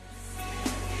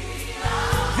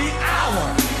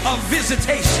hour of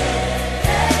visitation.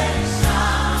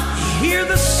 Hear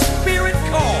the Spirit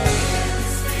call.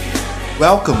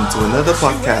 Welcome to another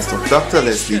podcast of Dr.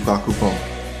 Leslie Bakupong.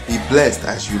 Be blessed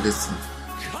as you listen.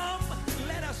 Come,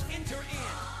 let us enter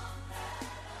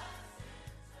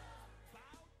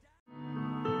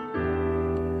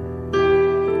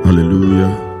in.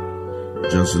 Hallelujah.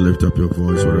 Just lift up your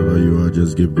voice wherever you are.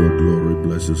 Just give God glory.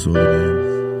 Bless His holy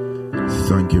name.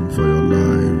 Thank Him for your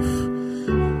life.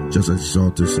 Just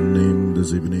exalt His name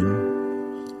this evening.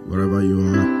 Wherever you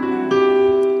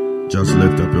are, just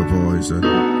lift up your voice and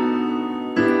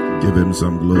give Him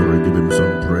some glory. Give Him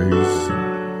some praise.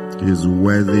 He is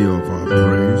worthy of our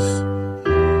praise.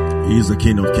 He is the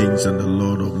King of kings and the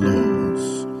Lord of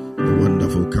lords. The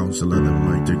wonderful Counselor, the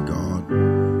mighty God,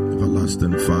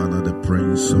 everlasting Father, the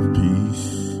Prince of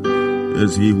Peace.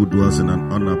 Is He who dwells in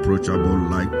an unapproachable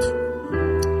light.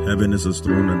 Heaven is His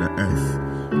throne and the earth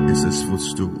is His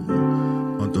footstool.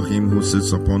 Unto Him who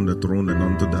sits upon the throne and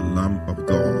unto the Lamb of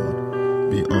God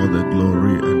be all the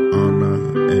glory and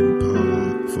honor and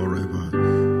power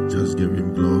forever. Just give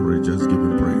Him glory, just give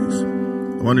Him praise.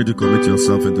 I want you to commit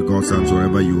yourself into God's hands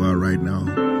wherever you are right now.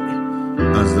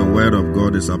 As the word of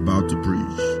God is about to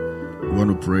preach, we want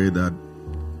to pray that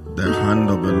the hand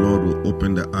of the Lord will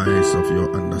open the eyes of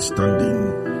your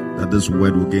understanding, that this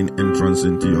word will gain entrance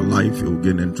into your life, it will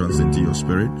gain entrance into your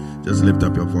spirit. Just lift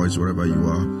up your voice wherever you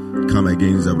are. Come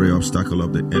against every obstacle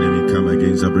of the enemy, come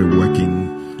against every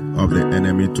working of the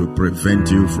enemy to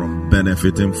prevent you from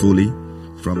benefiting fully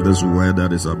from this word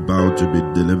that is about to be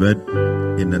delivered.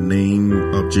 In the name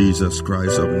of Jesus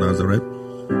Christ of Nazareth,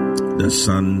 the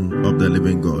Son of the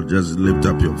living God. Just lift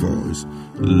up your voice.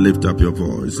 Lift up your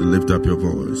voice. Lift up your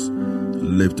voice.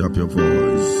 Lift up your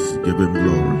voice. Give Him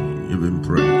glory. Give Him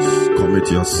praise.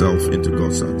 Commit yourself into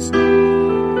God's hands.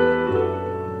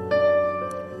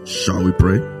 Shall we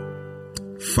pray?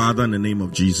 Father, in the name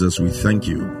of Jesus, we thank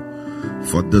You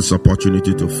for this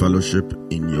opportunity to fellowship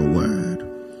in Your word.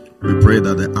 We pray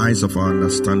that the eyes of our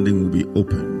understanding will be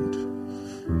opened,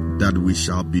 that we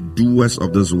shall be doers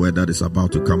of this word that is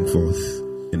about to come forth.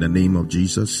 In the name of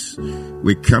Jesus,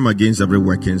 we come against every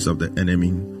workings of the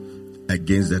enemy,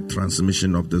 against the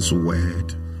transmission of this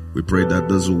word. We pray that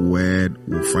this word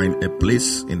will find a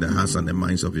place in the hearts and the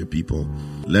minds of Your people.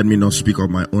 Let me not speak of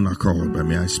my own accord, but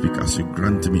may I speak as You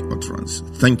grant me utterance.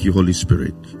 Thank You, Holy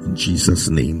Spirit. In Jesus'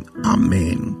 name,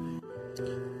 amen.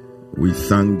 We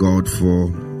thank God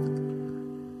for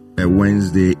a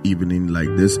Wednesday evening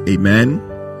like this. Amen.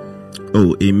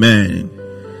 Oh, amen.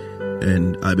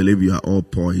 And I believe you are all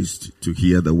poised to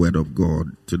hear the word of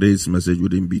God. Today's message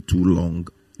wouldn't be too long.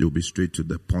 It will be straight to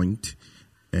the point.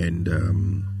 And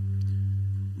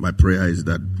my prayer is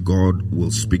that God will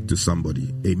speak to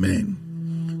somebody.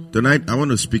 Amen. Tonight, I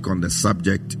want to speak on the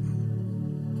subject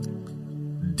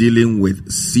dealing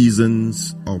with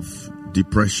seasons of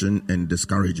depression and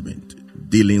discouragement.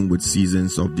 Dealing with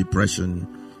seasons of depression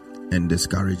and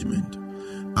discouragement.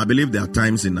 I believe there are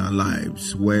times in our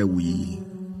lives where we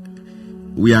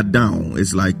are down.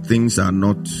 It's like things are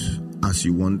not as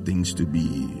you want things to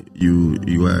be. You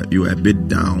are a bit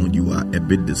down. You are a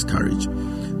bit discouraged.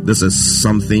 This is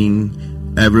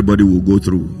something everybody will go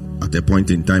through at a point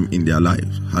in time in their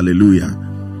lives. Hallelujah.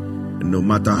 No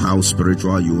matter how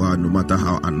spiritual you are, no matter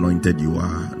how anointed you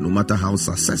are, no matter how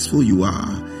successful you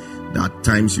are, there are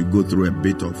times you go through a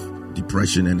bit of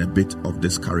depression and a bit of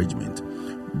discouragement.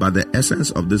 But the essence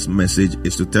of this message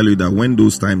is to tell you that when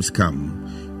those times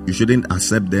come, you shouldn't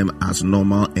accept them as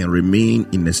normal and remain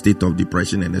in a state of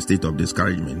depression and a state of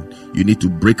discouragement. You need to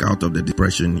break out of the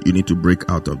depression. You need to break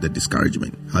out of the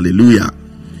discouragement. Hallelujah.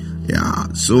 Yeah.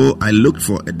 So I looked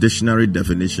for a dictionary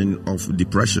definition of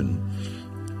depression.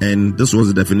 And this was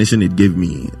the definition it gave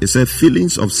me. It said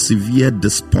feelings of severe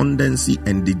despondency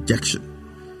and dejection.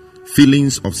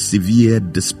 Feelings of severe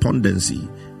despondency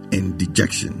and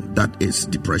dejection. That is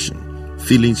depression.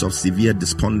 Feelings of severe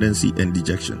despondency and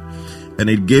dejection. And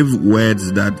it gave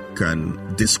words that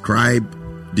can describe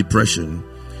depression.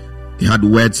 It had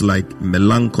words like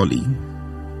melancholy,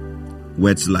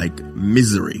 words like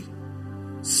misery,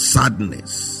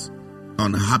 sadness,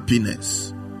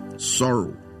 unhappiness,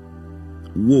 sorrow,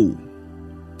 woe,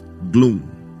 gloom,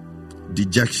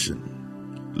 dejection,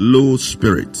 low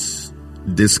spirits,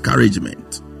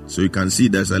 discouragement. So you can see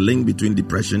there's a link between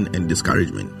depression and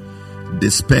discouragement.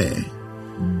 Despair,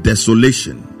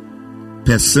 desolation,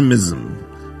 pessimism,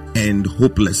 and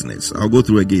hopelessness. I'll go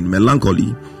through again.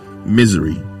 Melancholy,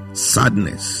 misery,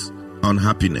 sadness,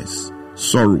 unhappiness,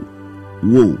 sorrow,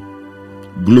 woe,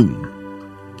 gloom,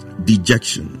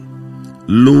 dejection,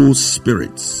 low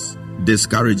spirits,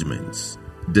 discouragements,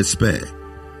 despair,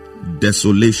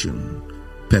 desolation,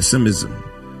 pessimism,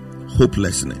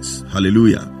 hopelessness.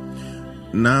 Hallelujah.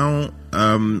 Now,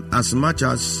 as much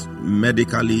as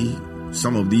medically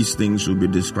some of these things should be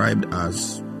described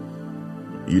as,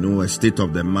 a state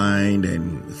of the mind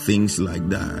and things like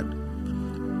that,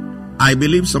 I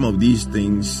believe some of these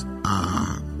things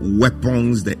are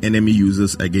weapons the enemy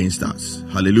uses against us.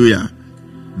 Hallelujah.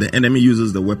 The enemy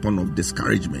uses the weapon of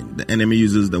discouragement. The enemy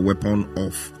uses the weapon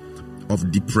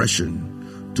of depression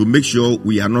to make sure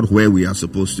we are not where we are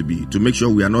supposed to be, to make sure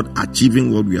we are not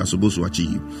achieving what we are supposed to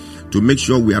achieve, to make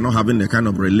sure we are not having the kind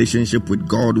of relationship with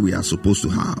God we are supposed to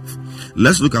have.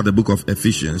 Let's look at the book of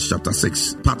Ephesians chapter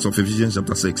 6. Parts of Ephesians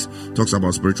chapter 6 talks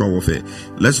about spiritual warfare.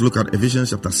 Let's look at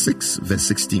Ephesians chapter 6 verse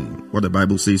 16. What the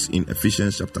Bible says in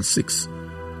Ephesians chapter 6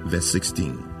 verse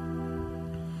 16.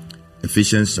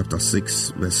 Ephesians chapter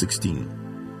 6 verse 16.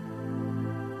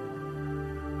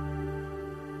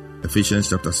 Ephesians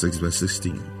chapter 6 verse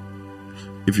 16.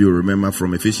 If you remember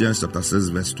from Ephesians chapter 6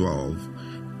 verse 12,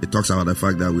 it talks about the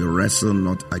fact that we wrestle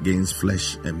not against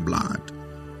flesh and blood,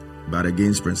 but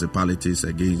against principalities,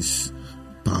 against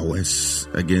powers,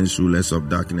 against rulers of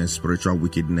darkness, spiritual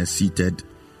wickedness seated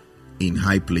in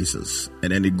high places.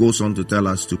 And then it goes on to tell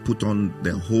us to put on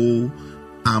the whole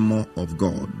armor of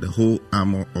God, the whole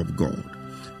armor of God.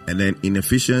 And then in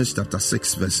Ephesians chapter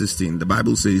 6 verse 16, the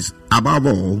Bible says, above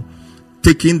all,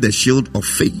 taking the shield of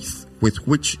faith, with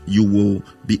which you will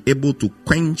be able to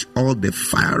quench all the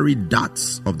fiery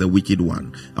darts of the wicked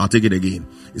one. I'll take it again.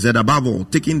 It said, above all,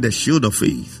 taking the shield of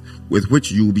faith, with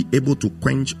which you will be able to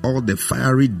quench all the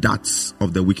fiery darts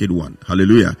of the wicked one.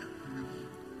 Hallelujah.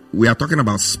 We are talking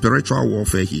about spiritual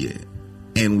warfare here,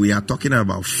 and we are talking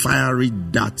about fiery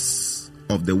darts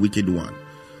of the wicked one.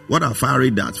 What are fiery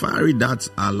darts? Fiery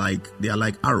darts are like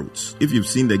arrows. If you've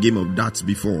seen the game of darts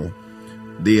before,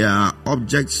 they are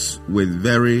objects with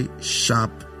very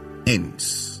sharp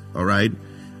ends. All right?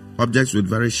 Objects with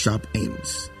very sharp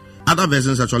ends. Other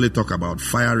versions actually talk about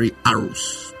fiery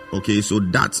arrows. Okay, so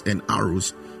darts and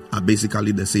arrows are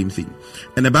basically the same thing.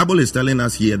 And the Bible is telling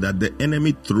us here that the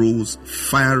enemy throws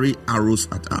fiery arrows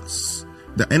at us.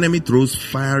 The enemy throws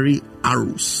fiery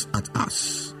arrows at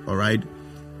us. All right?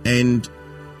 And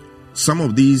some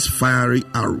of these fiery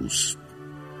arrows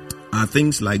are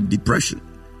things like depression.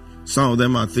 Some of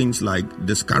them are things like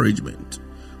discouragement.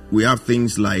 We have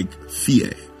things like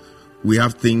fear. We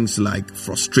have things like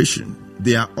frustration.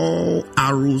 They are all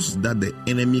arrows that the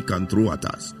enemy can throw at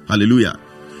us. Hallelujah.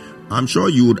 I'm sure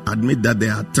you would admit that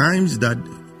there are times that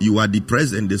you are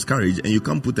depressed and discouraged and you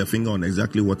can't put a finger on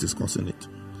exactly what is causing it.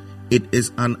 It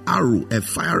is an arrow, a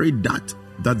fiery dart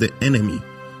that the enemy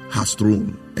has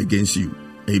thrown against you.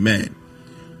 Amen.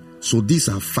 So these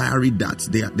are fiery darts.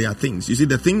 They are things. You see,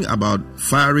 the thing about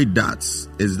fiery darts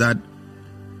is that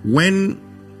when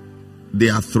they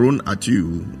are thrown at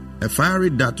you, a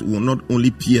fiery dart will not only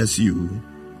pierce you.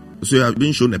 So you have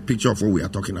been shown a picture of what we are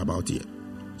talking about here.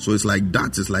 So it's like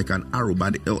darts, it's like an arrow,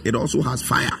 but it also has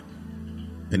fire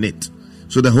in it.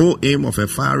 So the whole aim of a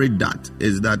fiery dart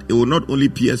is that it will not only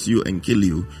pierce you and kill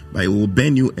you, but it will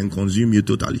burn you and consume you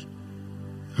totally.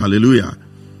 Hallelujah.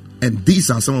 And these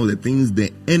are some of the things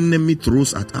the enemy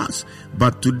throws at us.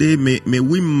 But today, may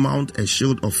we mount a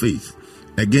shield of faith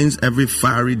against every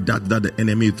fiery dart that the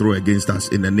enemy throws against us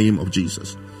in the name of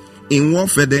Jesus. In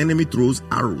warfare, the enemy throws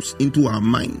arrows into our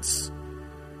minds.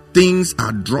 Things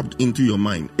are dropped into your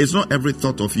mind. It's not every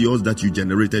thought of yours that you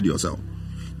generated yourself.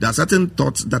 There are certain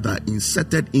thoughts that are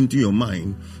inserted into your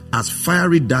mind as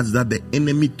fiery darts that the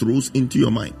enemy throws into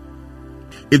your mind.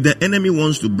 If the enemy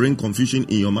wants to bring confusion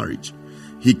in your marriage,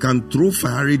 he can throw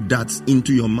fiery darts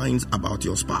into your minds about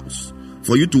your spouse,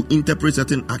 for you to interpret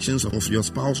certain actions of your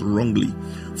spouse wrongly,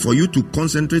 for you to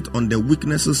concentrate on the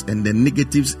weaknesses and the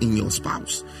negatives in your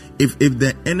spouse. If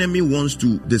the enemy wants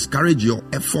to discourage your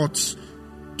efforts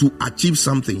to achieve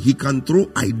something, he can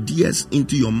throw ideas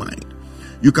into your mind.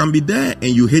 You can be there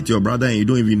and you hate your brother and you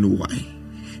don't even know why.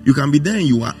 You can be there and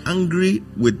you are angry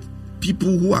with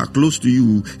people who are close to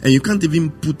you and you can't even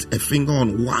put a finger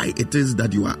on why it is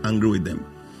that you are angry with them.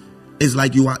 It's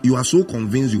like you are so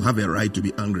convinced you have a right to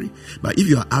be angry. But if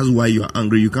you are asked why you are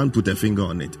angry, you can't put a finger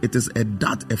on it. It is a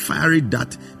dart, a fiery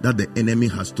dart that the enemy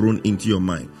has thrown into your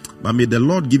mind. But may the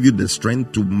Lord give you the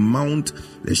strength to mount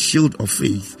the shield of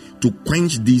faith to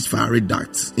quench these fiery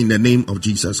darts in the name of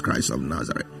Jesus Christ of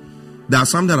Nazareth. There are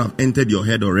some that have entered your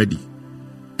head already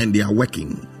and they are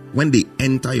working. When they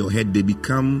enter your head, they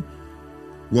become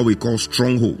what we call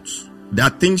strongholds. There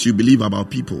are things you believe about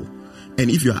people. And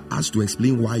if you are asked to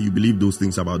explain why you believe those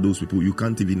things about those people, you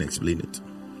can't even explain it.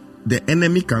 The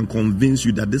enemy can convince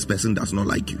you that this person does not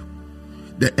like you.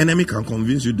 The enemy can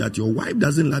convince you that your wife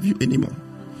doesn't love you anymore.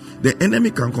 The enemy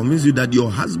can convince you that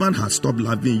your husband has stopped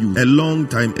loving you a long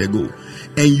time ago,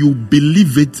 and you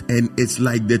believe it, and it's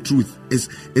like the truth.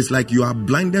 It's like you are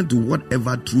blinded to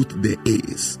whatever truth there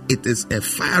is. It is a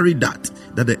fiery dart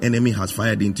that the enemy has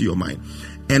fired into your mind.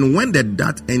 And when the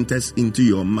dart enters into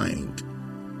your mind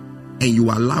and you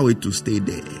allow it to stay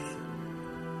there,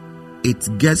 it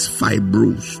gets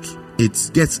fibrosed.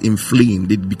 It gets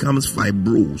inflamed. It becomes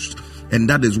fibrosed. And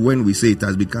that is when we say it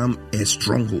has become a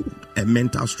stronghold, a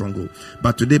mental stronghold.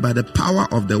 But today, by the power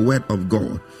of the word of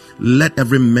God, let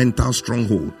every mental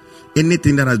stronghold,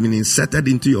 anything that has been inserted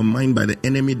into your mind by the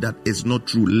enemy that is not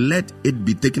true, let it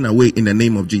be taken away in the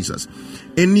name of Jesus.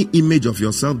 Any image of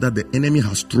yourself that the enemy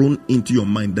has thrown into your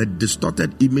mind, the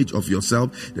distorted image of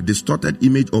yourself, the distorted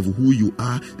image of who you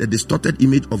are, the distorted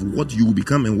image of what you will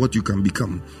become and what you can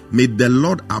become, may the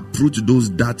Lord uproot those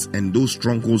darts and those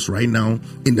strongholds right now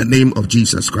in the name of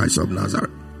Jesus Christ of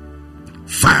Nazareth.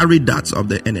 Fiery darts of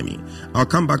the enemy. I'll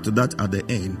come back to that at the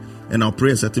end, and I'll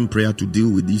pray a certain prayer to deal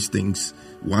with these things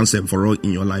once and for all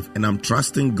in your life. And I'm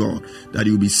trusting God that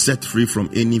you'll be set free from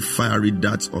any fiery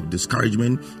darts of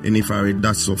discouragement, any fiery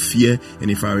darts of fear,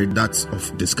 any fiery darts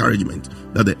of discouragement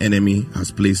that the enemy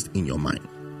has placed in your mind.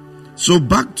 So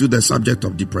back to the subject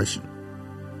of depression.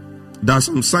 There are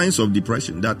some signs of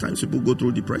depression. There are times people go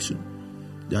through depression.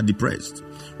 They are depressed.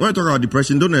 When I talk about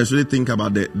depression, don't necessarily think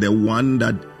about the one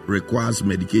that requires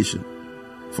medication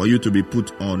for you to be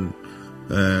put on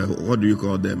what do you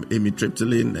call them,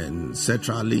 amitriptyline and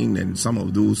sertraline and some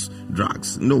of those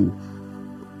drugs. No.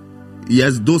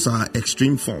 Yes, those are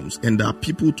extreme forms, and there are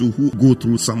people too who go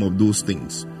through some of those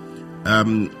things.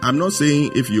 I'm not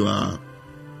saying if you are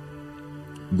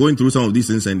going through some of these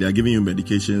things and they are giving you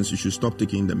medications, you should stop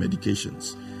taking the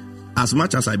medications. As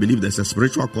much as I believe there's a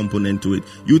spiritual component to it,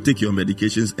 you take your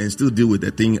medications and still deal with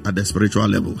the thing at the spiritual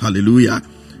level. Hallelujah.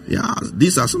 Yeah,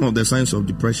 these are some of the signs of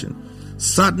depression.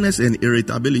 Sadness and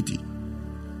irritability.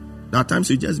 At times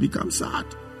you just become sad.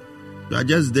 You are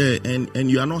just there and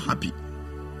you are not happy.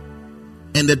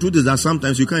 And the truth is that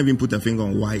sometimes you can't even put a finger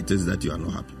on why it is that you are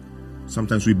not happy.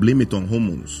 Sometimes we blame it on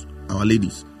hormones. Our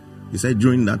ladies, he said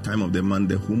during that time of the month,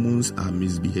 the hormones are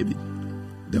misbehaving.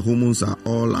 The hormones are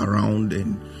all around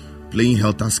and playing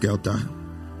helter-skelter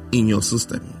in your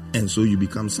system. And so you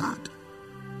become sad.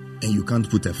 And you can't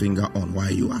put a finger on why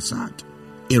you are sad.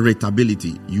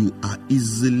 Irritability, you are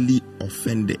easily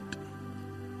offended.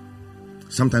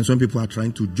 Sometimes when people are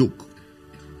trying to joke,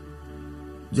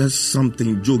 just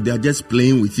something joke, they are just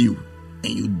playing with you,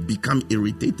 and you become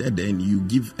irritated and you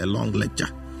give a long lecture.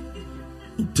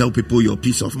 You tell people your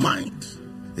peace of mind.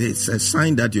 It's a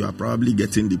sign that you are probably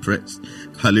getting depressed.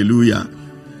 Hallelujah.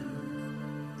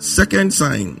 Second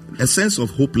sign, a sense of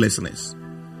hopelessness.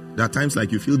 There are times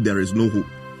like you feel there is no hope.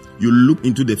 You look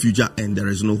into the future and there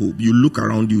is no hope. You look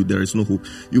around you, there is no hope.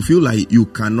 You feel like you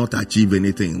cannot achieve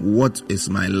anything. What is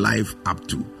my life up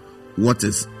to? What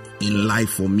is in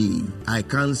life for me? I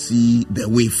can't see the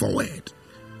way forward.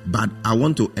 But I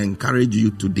want to encourage you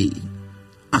today,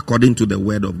 according to the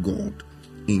word of God,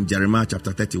 in Jeremiah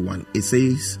chapter 31, it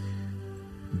says,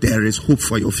 there is hope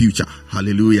for your future.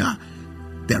 Hallelujah.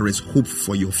 There is hope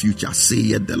for your future,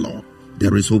 saith the Lord.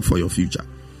 There is hope for your future.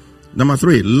 Number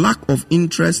 3, lack of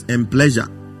interest and pleasure.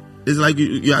 It's like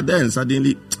you are there and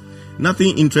suddenly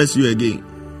nothing interests you again.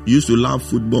 You used to love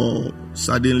football.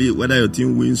 Suddenly, whether your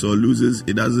team wins or loses,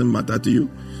 it doesn't matter to you.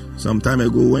 Some time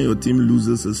ago, when your team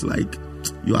loses, it's like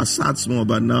you are sad small,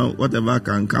 but now whatever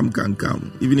can come, can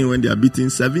come. Even when they are beating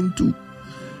 7-2,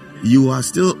 you are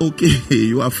still okay.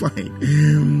 You are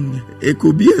fine. It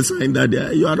could be a sign that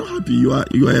you are not happy. You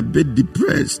are a bit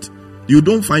depressed. You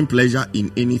don't find pleasure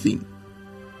in anything.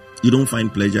 You don't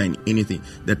find pleasure in anything.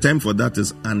 The term for that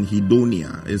is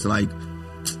anhedonia. It's like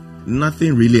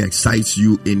nothing really excites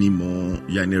you anymore.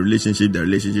 You're in a relationship, the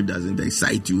relationship doesn't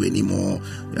excite you anymore.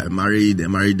 You're married, the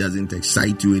marriage doesn't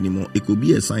excite you anymore. It could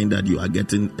be a sign that you are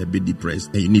getting a bit depressed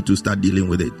and you need to start dealing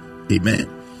with it. Amen.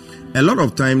 A lot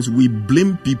of times we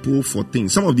blame people for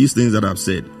things. Some of these things that I've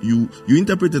said, you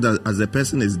interpret it as the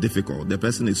person is difficult. The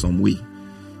person is some way.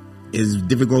 It's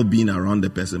difficult being around the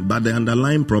person, but the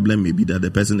underlying problem may be that the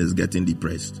person is getting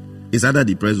depressed. It's either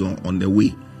depressed or on the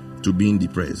way to being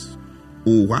depressed.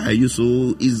 Oh, why are you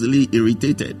so easily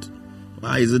irritated?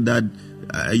 Why is it that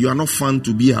you are not fun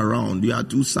to be around? You are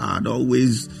too sad,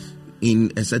 always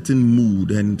in a certain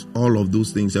mood and all of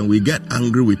those things. And we get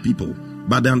angry with people.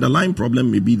 But the underlying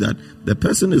problem may be that the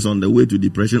person is on the way to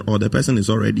depression or the person is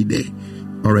already there,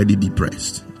 already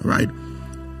depressed, right?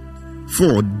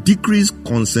 4, decreased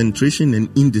concentration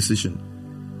and indecision.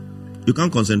 You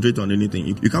can't concentrate on anything.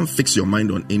 You can't fix your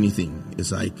mind on anything.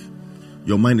 It's like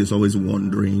Your mind is always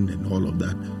wandering and all of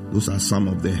that. Those are some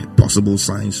of the possible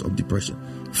signs of depression.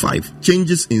 5,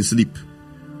 changes in sleep.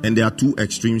 And there are 2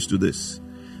 extremes to this.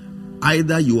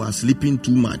 Either you are sleeping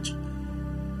too much.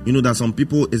 You know that some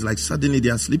people, it's like suddenly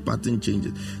their sleep pattern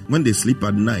changes. When they sleep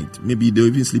at night, maybe they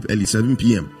even sleep early, 7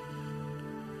 p.m.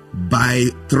 By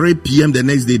 3 p.m. the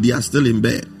next day, they are still in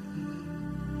bed.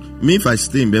 Me, if I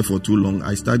stay in bed for too long,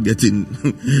 I start getting,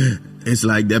 it's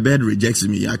like the bed rejects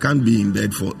me. I can't be in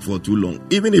bed for too long.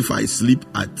 Even if I sleep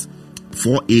at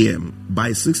 4 a.m.,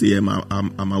 by 6 a.m.,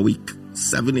 I'm awake.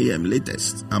 7 a.m.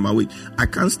 latest, I'm awake. I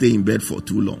can't stay in bed for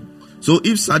too long. So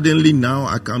if suddenly now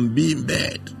I can be in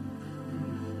bed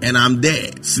and I'm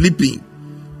there sleeping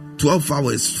 12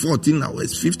 hours, 14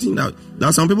 hours, 15 hours. There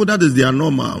are some people that is their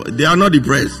normal. They are not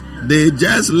depressed. They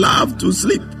just love to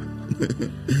sleep.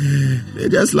 They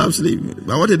just love sleep.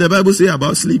 But what did the Bible say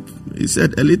about sleep? It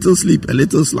said a little sleep, a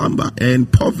little slumber,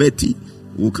 and poverty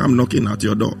will come knocking at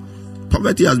your door.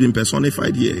 Poverty has been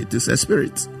personified here. It is a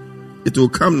spirit. It will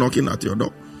come knocking at your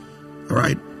door. All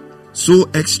right. So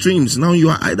extremes. Now you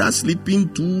are either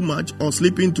sleeping too much or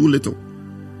sleeping too little.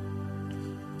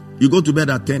 You go to bed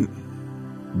at 10.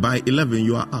 By 11,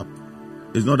 you are up.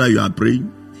 It's not that you are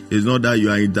praying. It's not that you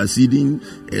are interceding.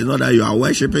 It's not that you are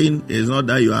worshiping. It's not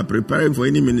that you are preparing for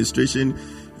any ministration.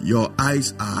 Your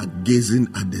eyes are gazing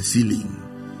at the ceiling.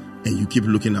 And you keep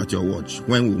looking at your watch.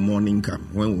 When will morning come?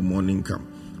 When will morning come?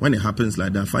 When it happens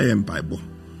like that, fire and Bible.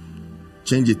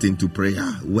 Change it into prayer,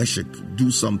 worship, do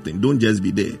something. Don't just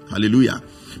be there. Hallelujah.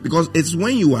 Because it's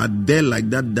when you are there like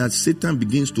that, that Satan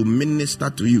begins to minister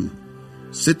to you.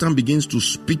 Satan begins to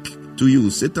speak to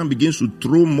you. Satan begins to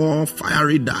throw more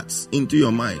fiery darts into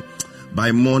your mind.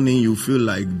 By morning, you feel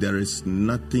like there is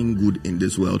nothing good in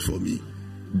this world for me.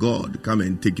 God, come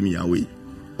and take me away.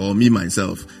 Or me,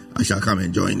 myself, I shall come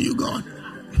and join you, God.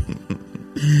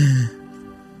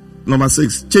 Number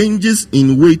 6, changes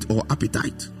in weight or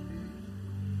appetite.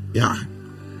 Yeah.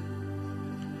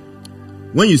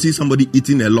 When you see somebody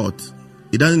eating a lot,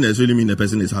 it doesn't necessarily mean the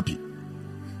person is happy.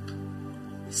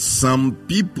 Some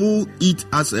people eat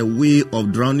as a way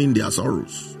of drowning their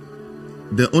sorrows.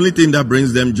 The only thing that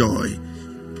brings them joy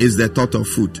is the thought of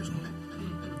food.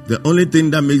 The only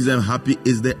thing that makes them happy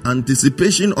is the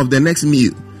anticipation of the next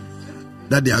meal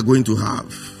that they are going to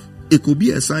have. It could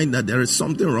be a sign that there is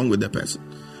something wrong with the person.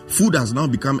 Food has now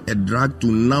become a drug to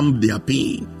numb their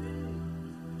pain.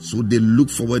 So they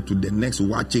look forward to the next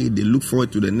wache, they look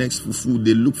forward to the next fufu,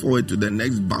 they look forward to the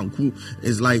next banku.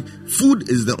 It's like food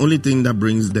is the only thing that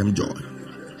brings them joy.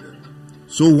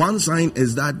 So one sign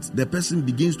is that the person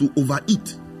begins to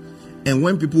overeat. And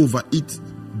when people overeat,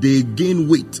 they gain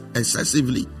weight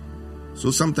excessively. So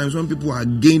sometimes when people are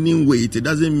gaining weight, it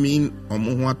doesn't mean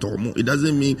it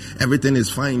doesn't mean everything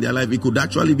is fine in their life. It could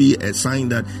actually be a sign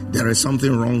that there is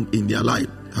something wrong in their life.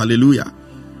 Hallelujah.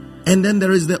 And then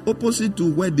there is the opposite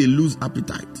to where they lose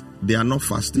appetite. They are not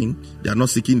fasting. They are not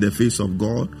seeking the face of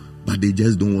God, but they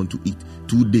just don't want to eat.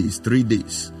 2 days, 3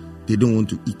 days, they don't want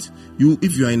to eat.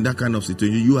 If you are in that kind of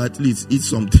situation, you at least eat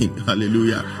something.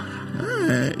 Hallelujah.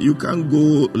 You can't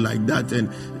go like that. And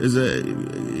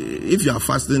if you are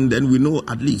fasting, then we know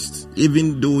at least,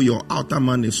 even though your outer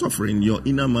man is suffering, your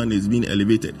inner man is being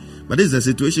elevated. But this is a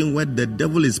situation where the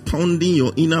devil is pounding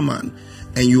your inner man,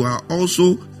 and you are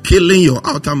also killing your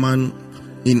outer man.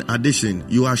 In addition,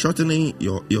 you are shortening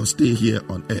your stay here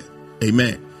on earth.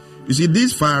 Amen. You see,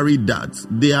 these fiery darts,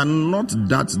 they are not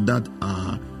darts that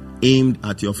are aimed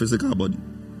at your physical body.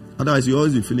 Otherwise, you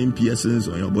always be feeling piercings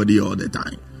on your body all the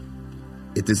time.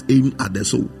 It is aimed at the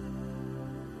soul.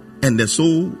 And the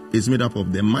soul is made up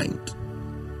of the mind,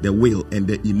 the will, and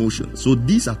the emotions. So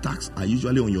these attacks are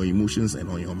usually on your emotions and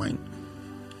on your mind.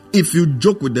 If you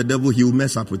joke with the devil, he will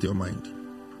mess up with your mind.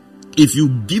 If you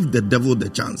give the devil the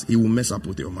chance, he will mess up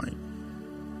with your mind.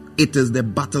 It is the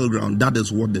battleground. That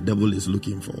is what the devil is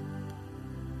looking for.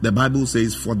 The Bible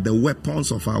says, for the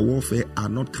weapons of our warfare are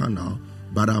not carnal,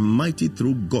 but are mighty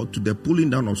through God to the pulling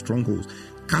down of strongholds,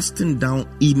 casting down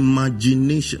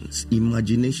imaginations.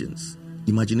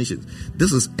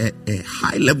 This is a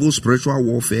high-level spiritual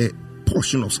warfare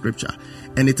portion of scripture.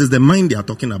 And it is the mind they are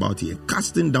talking about here.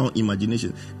 Casting down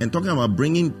imagination. And talking about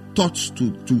bringing thoughts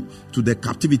to the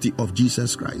captivity of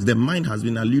Jesus Christ. The mind has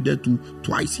been alluded to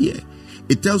twice here.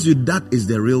 It tells you that is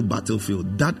the real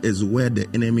battlefield. That is where the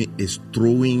enemy is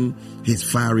throwing his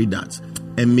fiery darts.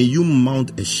 And may you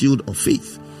mount a shield of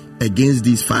faith against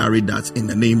these fiery darts in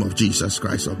the name of Jesus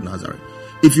Christ of Nazareth.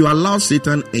 If you allow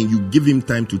Satan and you give him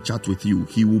time to chat with you,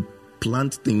 he will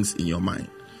plant things in your mind.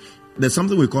 There's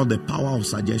something we call the power of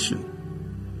suggestion.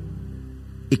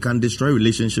 It can destroy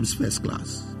relationships first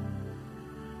class.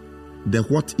 The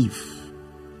what if.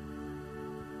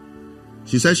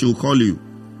 She said she will call you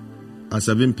at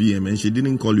 7 p.m. and she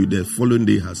didn't call you. The following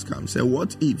day has come. Say,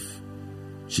 what if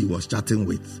she was chatting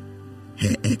with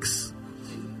her ex?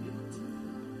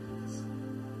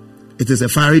 It is a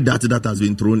fiery dart that has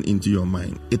been thrown into your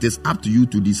mind. It is up to you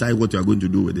to decide what you are going to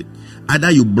do with it. Either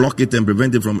you block it and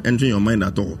prevent it from entering your mind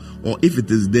at all, or if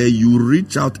it is there, you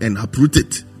reach out and uproot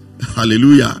it.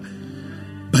 Hallelujah.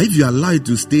 But if you allow it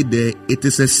to stay there, it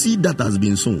is a seed that has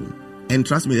been sown. And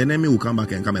trust me, the enemy will come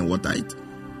back and come and water it.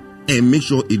 And make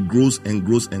sure it grows and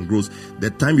grows and grows. The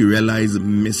time you realize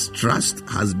mistrust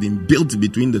has been built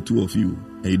between the two of you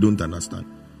and you don't understand.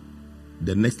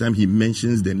 The next time he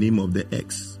mentions the name of the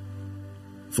ex,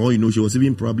 for all you know, she was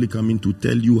even probably coming to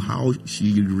tell you how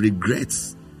she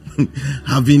regrets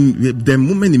having, the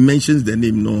moment he mentions the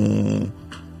name, no,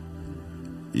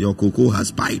 your cocoa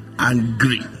has pied,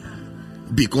 angry.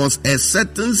 Because a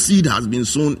certain seed has been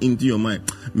sown into your mind.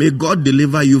 May God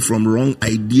deliver you from wrong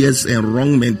ideas and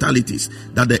wrong mentalities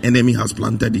that the enemy has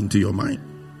planted into your mind.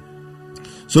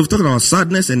 So we're talking about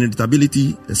sadness and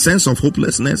irritability, a sense of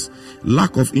hopelessness,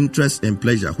 lack of interest and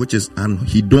pleasure, which is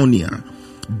anhedonia,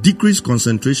 decreased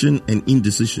concentration and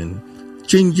indecision,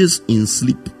 changes in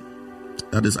sleep,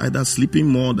 that is either sleeping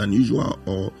more than usual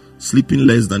or sleeping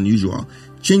less than usual,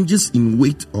 changes in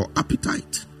weight or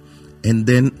appetite, and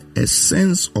then a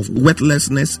sense of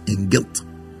worthlessness and guilt.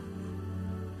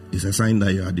 It's a sign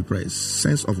that you are depressed.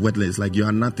 Sense of worthlessness, like you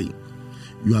are nothing.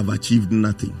 You have achieved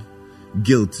nothing.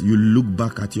 Guilt, you look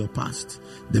back at your past,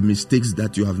 the mistakes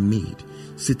that you have made.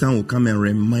 Satan will come and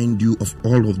remind you of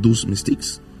all of those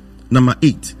mistakes. Number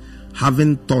 8,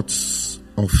 having thoughts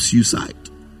of suicide.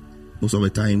 Most of the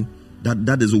time,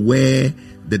 that is where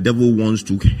the devil wants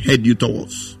to head you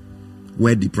towards,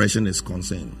 where depression is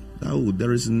concerned. Oh,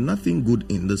 there is nothing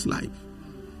good in this life.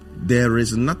 There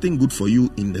is nothing good for you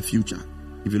in the future.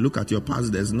 If you look at your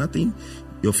past, there's nothing.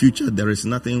 Your future, there is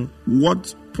nothing.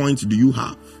 What point do you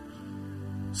have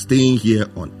staying here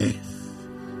on earth?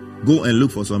 Go and look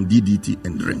for some DDT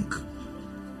and drink.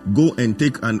 Go and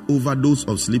take an overdose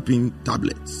of sleeping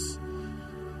tablets.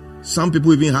 Some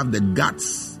people even have the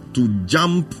guts to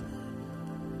jump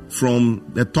from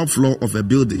the top floor of a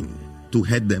building to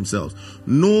hurt themselves.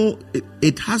 No,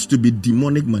 it has to be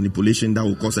demonic manipulation that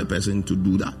will cause a person to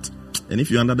do that. And if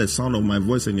you're under the sound of my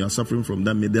voice and you are suffering from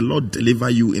that, may the Lord deliver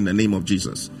you in the name of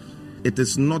Jesus. It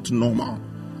is not normal.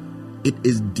 It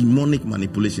is demonic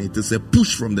manipulation. It is a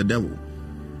push from the devil.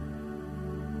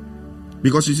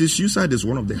 Because you see, suicide is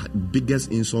one of the biggest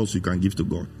insults you can give to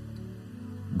God.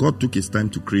 God took his time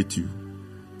to create you.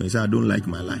 And he said, I don't like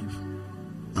my life.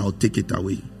 I'll take it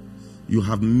away. You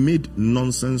have made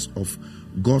nonsense of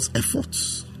God's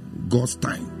efforts, God's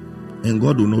time, and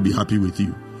God will not be happy with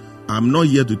you. I'm not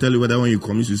here to tell you whether when you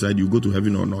commit suicide, you go to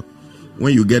heaven or not.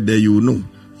 When you get there, you will know.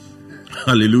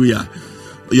 Hallelujah.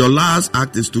 Your last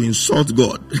act is to insult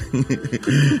God.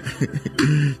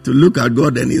 To look at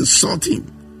God and insult him.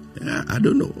 I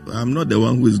don't know. I'm not the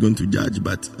one who is going to judge,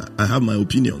 but I have my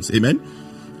opinions. Amen?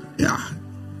 Yeah.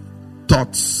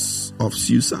 Thoughts of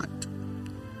suicide.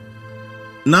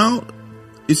 Now,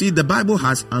 you see, the Bible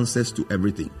has answers to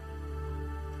everything.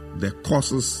 The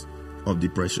causes of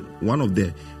depression. One of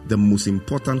the most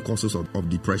important causes of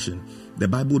depression. The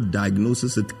Bible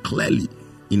diagnoses it clearly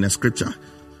in a scripture.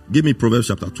 Give me Proverbs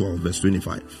chapter 12, verse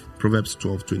 25. Proverbs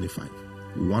 12, 25.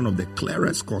 One of the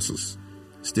clearest causes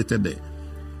stated there.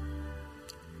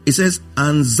 It says,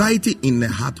 anxiety in the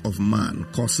heart of man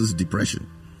causes depression.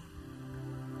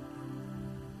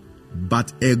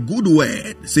 But a good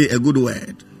word, say a good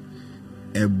word.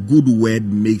 A good word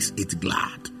makes it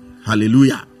glad.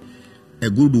 Hallelujah. A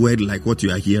good word like what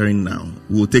you are hearing now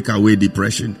will take away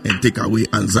depression and take away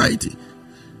anxiety.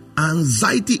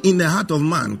 Anxiety in the heart of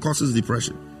man causes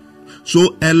depression.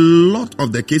 So a lot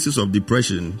of the cases of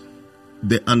depression,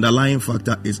 the underlying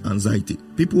factor is anxiety.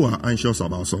 People are anxious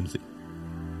about something.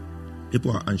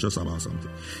 People are anxious about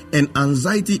something. And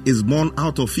anxiety is born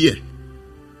out of fear.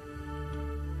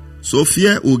 So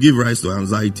fear will give rise to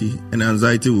anxiety, and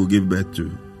anxiety will give birth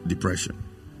to depression.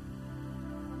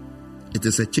 It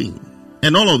is a chain.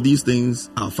 And all of these things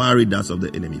are fiery darts of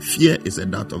the enemy. Fear is a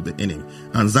dart of the enemy.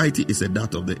 Anxiety is a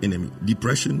dart of the enemy.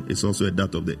 Depression is also a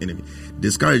dart of the enemy.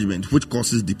 Discouragement, which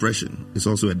causes depression, is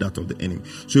also a dart of the enemy.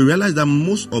 So you realize that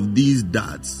most of these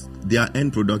darts, their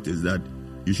end product is that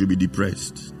you should be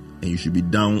depressed and you should be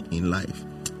down in life.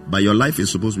 But your life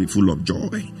is supposed to be full of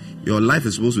joy. Your life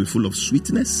is supposed to be full of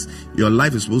sweetness. Your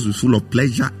life is supposed to be full of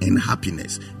pleasure and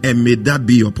happiness. And may that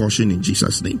be your portion in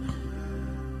Jesus' name.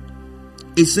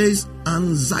 It says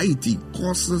anxiety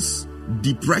causes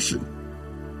depression.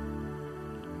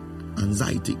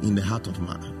 Anxiety in the heart of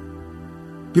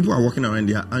man. People are walking around,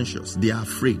 they are anxious, they are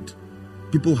afraid.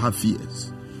 People have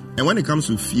fears. And when it comes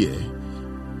to fear,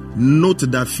 note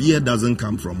that fear doesn't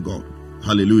come from God.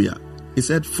 Hallelujah. He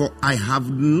said, for I have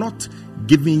not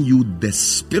given you the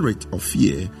spirit of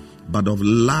fear, but of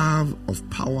love, of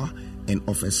power, and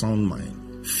of a sound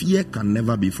mind. Fear can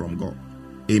never be from God.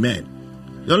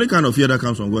 Amen. The only kind of fear that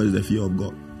comes from God is the fear of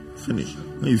God. Finish.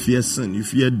 When you fear sin, you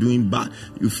fear doing bad,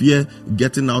 you fear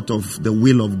getting out of the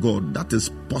will of God. That is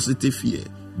positive fear.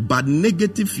 But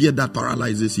negative fear that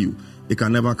paralyzes you, it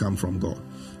can never come from God.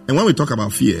 And when we talk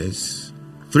about fears,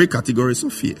 3 categories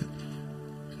of fear.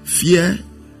 Fear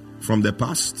from the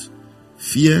past,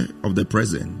 fear of the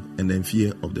present, and then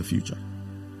fear of the future.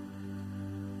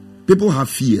 People have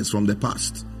fears from the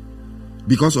past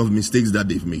because of mistakes that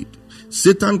they've made.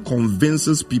 Satan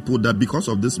convinces people that because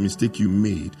of this mistake you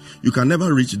made, you can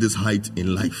never reach this height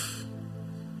in life.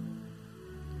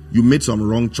 You made some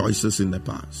wrong choices in the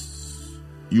past.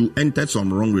 You entered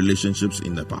some wrong relationships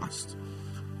in the past.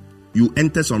 You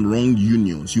entered some wrong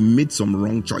unions. You made some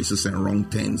wrong choices and wrong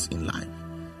turns in life.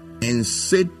 And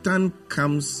Satan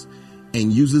comes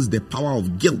and uses the power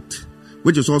of guilt,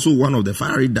 which is also one of the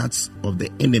fiery darts of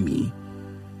the enemy,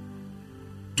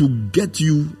 to get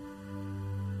you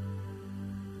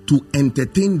to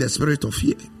entertain the spirit of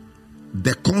fear,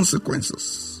 the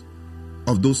consequences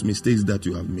of those mistakes that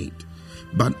you have made.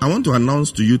 But I want to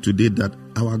announce to you today that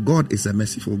our God is a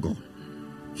merciful God.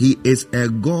 He is a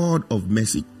God of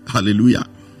mercy. Hallelujah.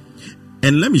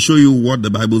 And let me show you what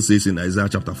the Bible says in Isaiah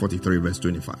chapter 43 verse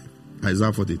 25.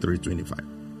 Isaiah 43, 25.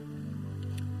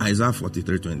 Isaiah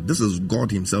 43, 20. This is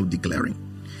God himself declaring.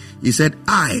 He said,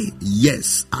 I,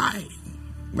 yes, I.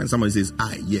 When somebody says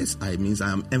I, yes, I, means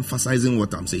I am emphasizing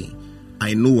what I'm saying.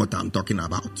 I know what I'm talking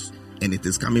about. And it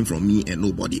is coming from me and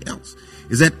nobody else.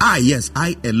 He said, I, yes,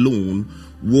 I alone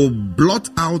will blot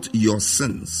out your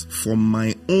sins for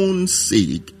my own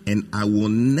sake, and I will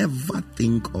never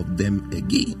think of them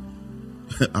again.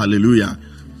 Hallelujah.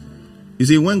 You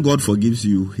see, when God forgives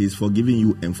you, he's forgiving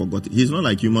you and forgotten. He's not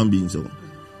like human beings, so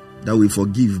that we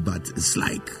forgive, but it's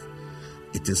like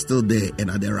it is still there,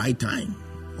 and at the right time,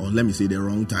 or let me say the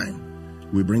wrong time,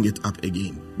 we bring it up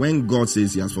again. When God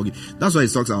says he has forgiven, that's why he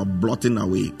talks about blotting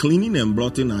away. Cleaning and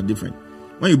blotting are different.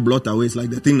 When you blot away, it's like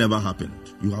the thing never happened.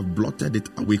 You have blotted it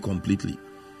away completely.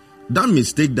 That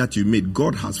mistake that you made,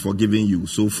 God has forgiven you,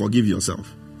 so forgive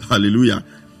yourself. Hallelujah.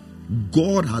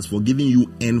 God has forgiven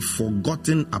you and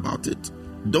forgotten about it.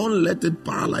 Don't let it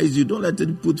paralyze you. Don't let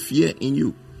it put fear in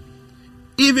you.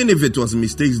 Even if it was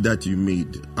mistakes that you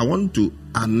made, I want to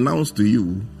announce to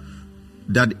you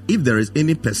that if there is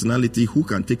any personality who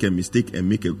can take a mistake and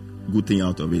make a good thing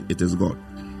out of it, it is God.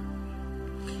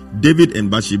 David and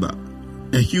Bathsheba,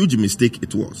 a huge mistake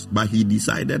it was, but he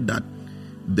decided that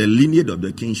the lineage of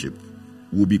the kingship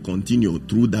will be continued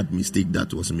through that mistake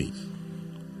that was made.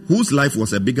 Whose life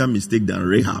was a bigger mistake than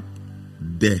Rahab,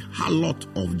 the harlot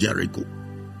of Jericho,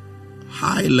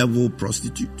 high-level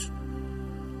prostitute,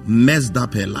 messed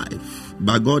up her life,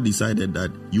 but God decided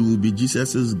that you will be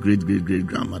Jesus'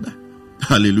 great-great-great-grandmother.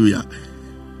 Hallelujah.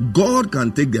 God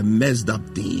can take the messed up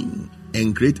thing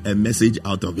and create a message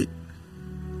out of it.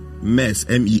 Mess,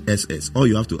 M-E-S-S. All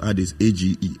you have to add is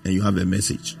A-G-E and you have a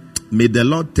message. May the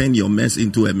Lord turn your mess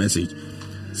into a message.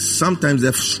 Sometimes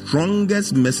the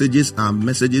strongest messages are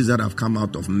messages that have come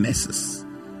out of messes.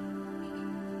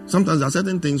 Sometimes there are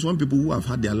certain things when people who have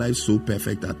had their lives so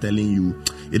perfect are telling you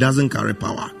it doesn't carry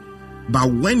power.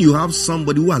 But when you have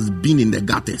somebody who has been in the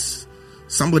gutters,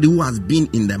 somebody who has been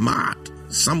in the mud,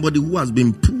 somebody who has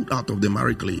been pulled out of the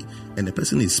miry clay, and the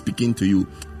person is speaking to you,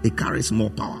 it carries more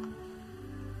power.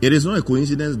 It is not a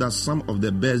coincidence that some of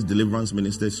the best deliverance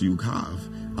ministers you have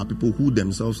are people who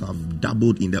themselves have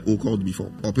dabbled in the occult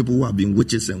before, or people who have been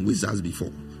witches and wizards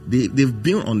before. They've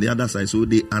been on the other side, so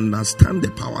they understand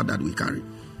the power that we carry.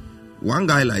 One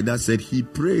guy like that said he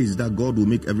prays that God will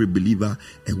make every believer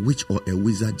a witch or a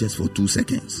wizard just for 2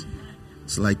 seconds.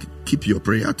 It's like, keep your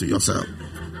prayer to yourself.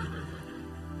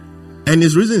 And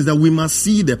his reason is that we must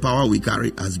see the power we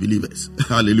carry as believers.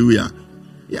 Hallelujah.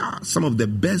 Yeah, some of the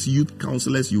best youth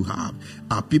counselors you have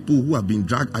are people who have been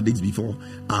drug addicts before,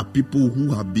 are people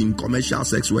who have been commercial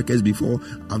sex workers before,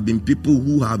 have been people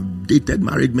who have dated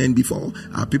married men before,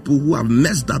 are people who have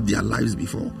messed up their lives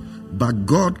before. But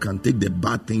God can take the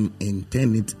bad thing and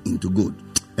turn it into good.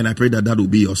 And I pray that that will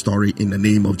be your story in the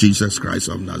name of Jesus Christ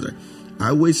of Nazareth. I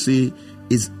always say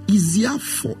it's easier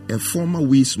for a former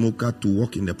weed smoker to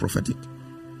walk in the prophetic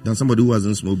than somebody who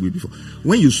hasn't smoked weed before.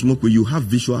 When you smoke weed, you have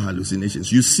visual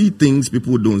hallucinations. You see things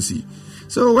people don't see.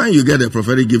 So when you get a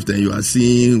prophetic gift and you are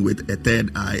seeing with a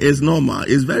third eye, it's normal.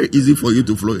 It's very easy for you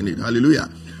to flow in it. Hallelujah.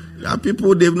 There are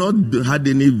people, they've not had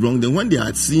any wrong. Then when they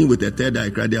are seen with a third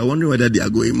eye cry, they are wondering whether they are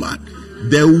going mad.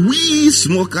 The weed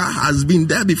smoker has been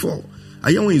there before.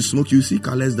 And when you smoke, you see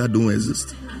colors that don't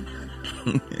exist.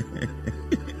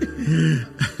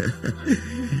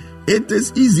 It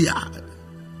is easier.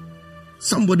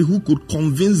 Somebody who could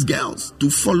convince girls to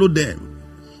follow them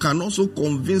can also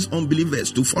convince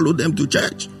unbelievers to follow them to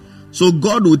church. So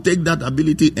God will take that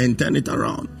ability and turn it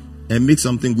around and make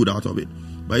something good out of it.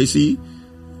 But you see,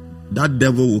 that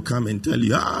devil will come and tell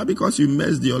you, because you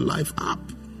messed your life up,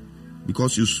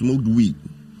 because you smoked weed,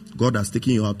 God has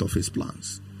taken you out of his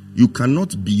plans. You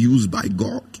cannot be used by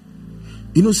God.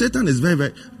 You know, Satan is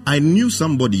very. I knew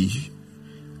somebody,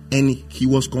 and he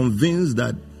was convinced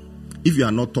that if you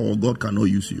are not tall, God cannot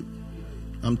use you.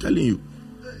 I'm telling you.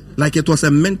 Like it was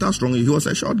a mental stronghold. He was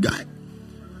a short guy.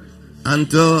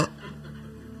 Until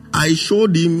I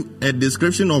showed him a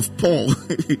description of Paul.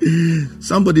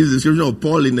 Somebody's description of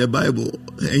Paul in the Bible.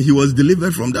 And he was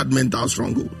delivered from that mental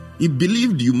stronghold. He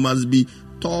believed you must be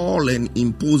tall and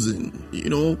imposing. You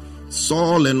know,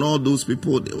 Saul and all those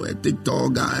people, they were thick, tall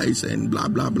guys and blah,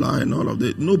 blah, blah and all of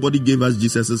that. Nobody gave us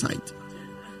Jesus' height.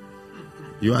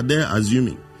 You are there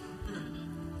assuming.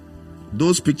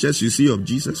 Those pictures you see of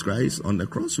Jesus Christ on the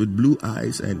cross with blue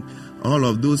eyes and all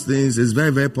of those things, it's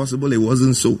very, very possible it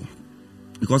wasn't so.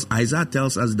 Because Isaiah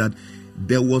tells us that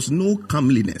there was no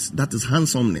comeliness, that is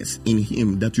handsomeness in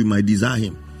him that we might desire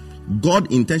him.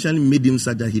 God intentionally made him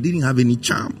such that he didn't have any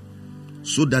charm,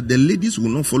 so that the ladies will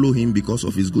not follow him because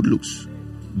of his good looks,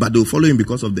 but they'll follow him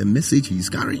because of the message he is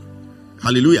carrying.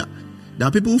 Hallelujah. There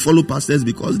are people who follow pastors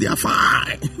because they are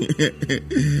fine.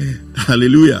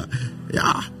 Hallelujah.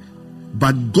 Yeah.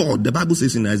 But God, the Bible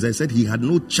says in Isaiah, said he had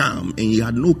no charm and he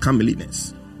had no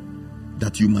comeliness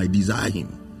that you might desire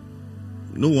him.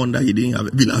 No wonder he didn't have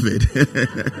a beloved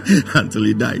until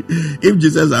he died. If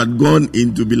Jesus had gone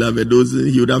into beloved,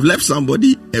 he would have left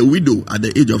somebody, a widow, at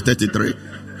the age of 33.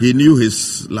 He knew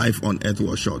his life on earth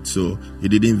was short, so he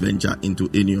didn't venture into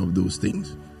any of those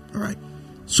things. All right.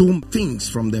 So things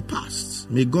from the past.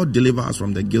 May God deliver us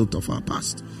from the guilt of our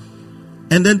past.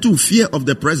 And then too, fear of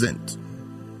the present.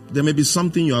 There may be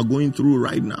something you are going through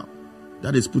right now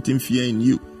that is putting fear in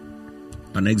you.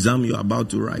 An exam you are about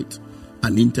to write,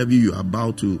 an interview you are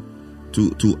about to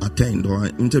attend, or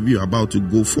an interview you are about to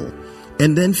go for.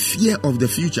 And then fear of the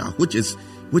future, which is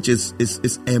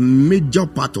a major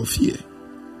part of fear.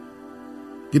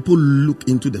 People look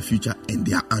into the future and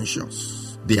they are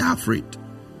anxious. They are afraid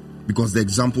because the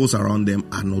examples around them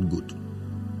are not good.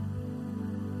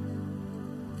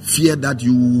 Fear that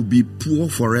you will be poor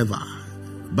forever.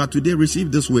 But today,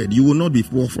 receive this word. You will not be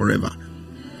poor forever.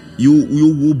 You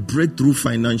will break through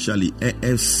financially.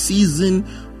 A season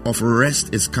of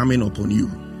rest is coming upon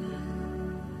you.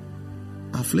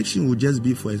 Affliction will just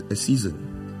be for a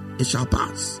season. It shall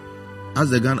pass. As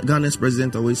the Ghana's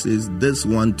president always says, this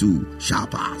one too shall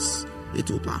pass.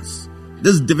 It will pass.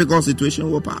 This difficult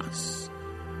situation will pass.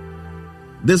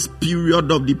 This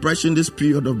period of depression, this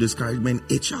period of discouragement,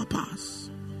 it shall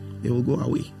pass. It will go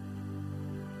away.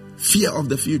 Fear of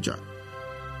the future.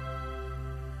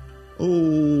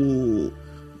 Oh,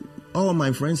 all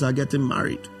my friends are getting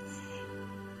married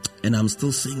and I'm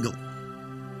still single.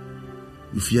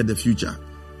 You fear the future.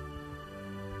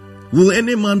 Will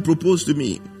any man propose to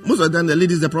me? Most of the time, the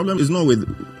ladies, the problem is not with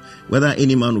whether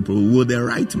any man will propose. Will the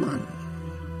right man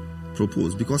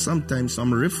propose? Because sometimes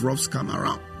some riffraffs come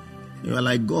around. You are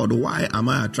like, God, why am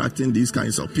I attracting these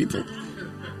kinds of people?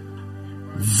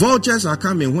 Vultures are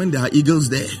coming when there are eagles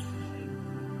there.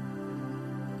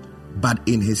 But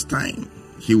in his time,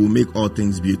 he will make all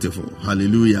things beautiful.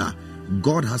 Hallelujah.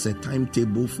 God has a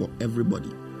timetable for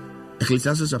everybody.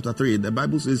 Ecclesiastes chapter 3, the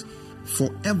Bible says, for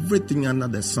everything under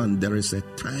the sun, there is a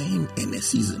time and a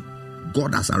season.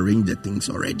 God has arranged the things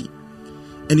already.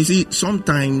 And you see,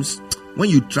 sometimes when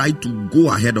you try to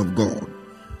go ahead of God,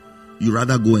 you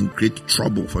rather go and create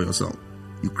trouble for yourself.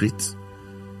 You create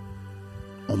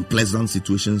unpleasant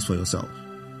situations for yourself.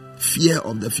 Fear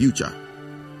of the future.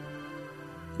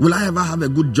 Will I ever have a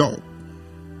good job?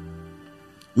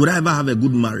 Will I ever have a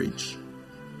good marriage?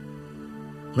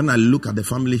 When I look at the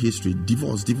family history,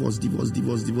 divorce. Is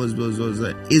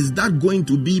that going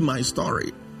to be my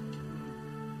story?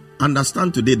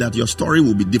 Understand today that your story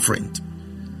will be different.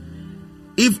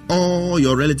 If all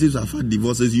your relatives have had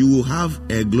divorces, you will have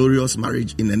a glorious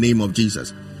marriage in the name of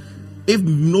Jesus. If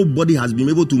nobody has been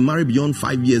able to marry beyond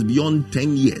 5 years, beyond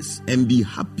 10 years, and be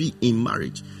happy in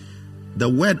marriage, the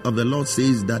word of the Lord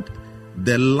says that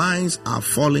the lines are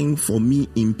falling for me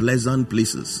in pleasant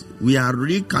places. We are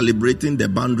recalibrating the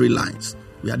boundary lines.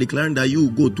 We are declaring that you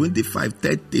will go 25,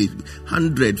 30,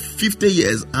 100, 50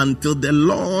 years until the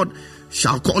Lord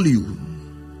shall call you.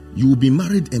 You will be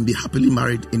married and be happily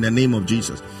married in the name of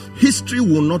Jesus. History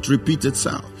will not repeat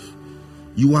itself.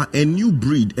 You are a new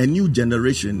breed, a new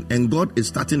generation, and God is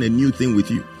starting a new thing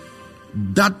with you.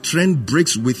 That trend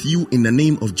breaks with you in the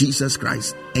name of Jesus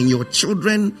Christ, and your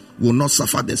children will not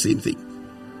suffer the same thing.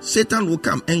 Satan will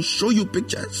come and show you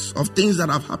pictures of things that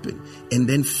have happened, and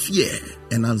then fear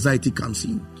and anxiety comes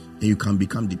in, and you can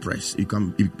become depressed, you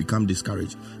can become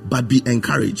discouraged. But be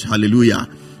encouraged, hallelujah,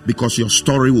 because your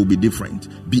story will be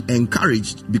different. Be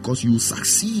encouraged because you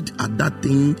succeed at that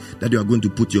thing that you are going to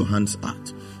put your hands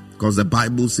at. Because the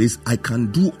Bible says, I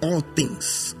can do all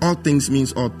things. All things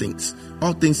means all things.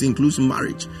 All things includes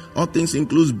marriage. All things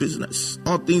includes business.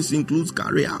 All things includes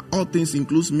career. All things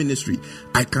includes ministry.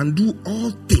 I can do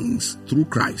all things through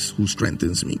Christ who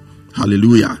strengthens me.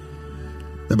 Hallelujah.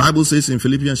 The Bible says in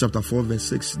Philippians chapter 4 verse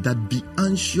 6 that be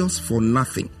anxious for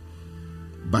nothing,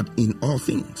 but in all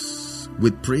things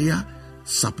with prayer,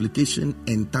 supplication,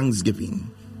 and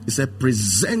thanksgiving. It said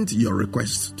present your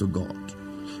request to God.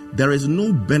 There is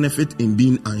no benefit in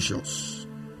being anxious.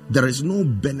 There is no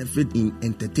benefit in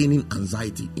entertaining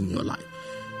anxiety in your life.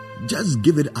 Just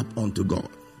give it up unto God.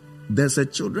 There's a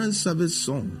children's service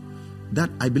song that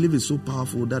I believe is so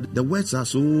powerful that the words are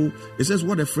so, it says,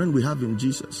 what a friend we have in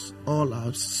Jesus, all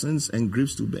our sins and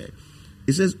griefs to bear.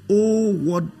 It says, oh,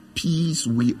 what peace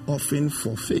we often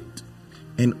forfeit,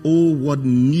 and oh, what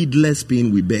needless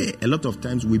pain we bear. A lot of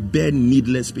times we bear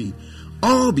needless pain.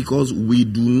 All because we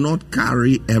do not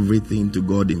carry everything to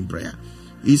God in prayer.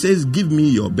 He says, give me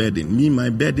your burden. Me, my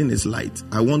burden is light.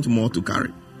 I want more to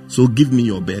carry. So give me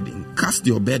your burden. Cast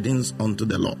your burdens onto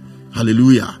the Lord.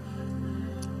 Hallelujah.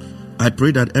 I pray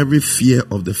that every fear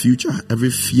of the future, every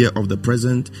fear of the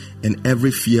present, and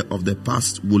every fear of the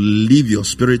past will leave your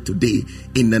spirit today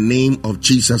in the name of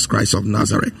Jesus Christ of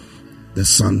Nazareth, the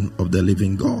Son of the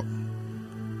living God.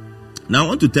 Now, I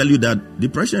want to tell you that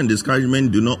depression and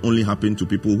discouragement do not only happen to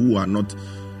people who are not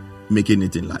making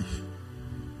it in life.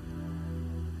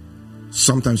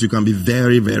 Sometimes you can be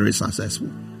very, very successful.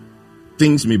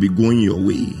 Things may be going your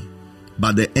way,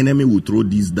 but the enemy will throw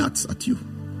these darts at you.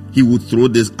 He will throw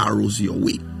these arrows your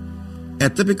way. A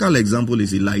typical example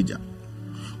is Elijah.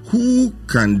 Who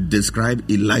can describe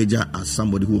Elijah as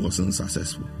somebody who wasn't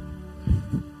successful?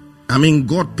 I mean,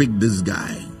 God picked this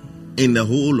guy in the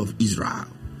whole of Israel.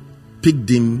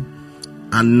 Picked him,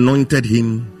 anointed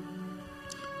him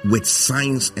with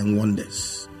signs and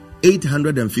wonders.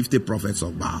 850 prophets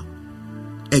of Baal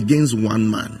against one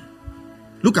man.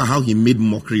 Look at how he made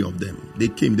mockery of them. They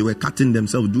came, they were cutting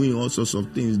themselves, doing all sorts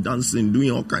of things, dancing, doing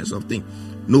all kinds of things.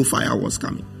 No fire was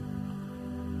coming.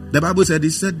 The Bible said,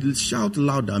 shout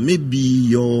louder. Maybe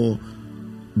your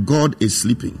God is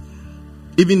sleeping.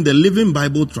 Even the Living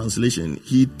Bible translation,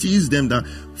 he teased them that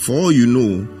for all you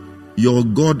know, your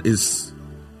God is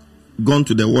gone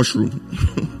to the washroom.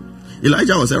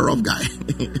 Elijah was a rough guy.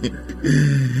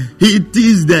 He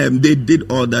teased them. They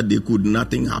did all that they could.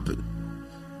 Nothing happened.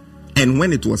 And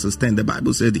when it was his turn, the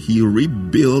Bible said he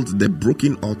rebuilt the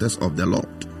broken altars of the Lord.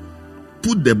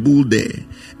 Put the bull there.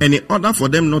 And in order for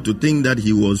them not to think that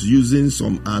he was using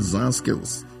some advanced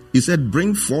skills, he said,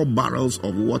 bring 4 barrels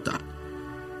of water.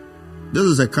 This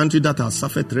is a country that has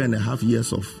suffered 3.5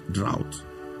 years of drought.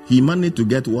 He managed to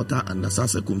get water under such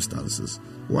circumstances.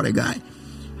 What a guy.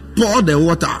 Pour the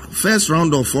water. First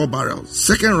round of 4 barrels.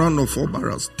 Second round of 4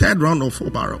 barrels. Third round of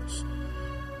 4 barrels.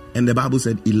 And the Bible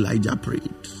said Elijah prayed.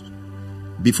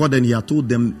 Before then he had told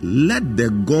them, let the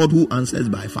God who answers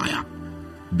by fire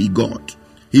be God.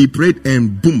 He prayed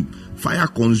and boom, fire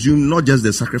consumed not just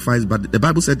the sacrifice, but the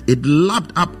Bible said it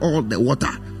lapped up all the water.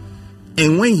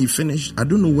 And when he finished, I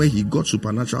don't know where he got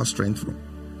supernatural strength from.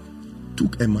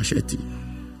 Took a machete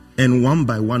and one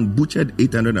by one butchered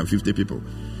 850 people.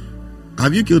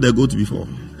 Have you killed a goat before?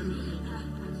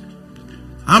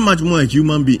 How much more a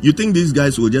human being? You think these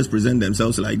guys will just present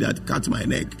themselves like that? Cut my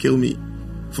neck, kill me,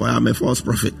 for I am a false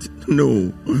prophet.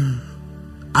 No.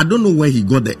 I don't know where he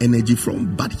got the energy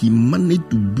from, but he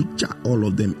managed to butcher all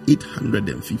of them,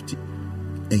 850.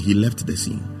 And he left the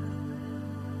scene.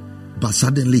 But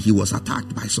suddenly he was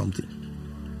attacked by something.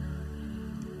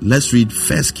 Let's read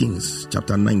 1 Kings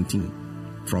chapter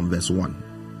 19 from verse 1.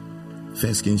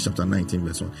 1 Kings chapter 19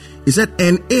 verse 1. He said,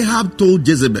 and Ahab told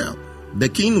Jezebel, the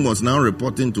king was now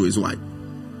reporting to his wife.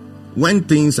 When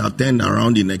things are turned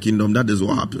around in the kingdom, that is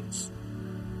what happens.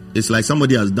 It's like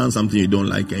somebody has done something you don't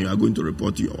like and you are going to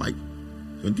report to your wife.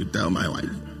 I'm going to tell my wife.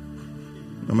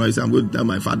 Somebody said, I'm going to tell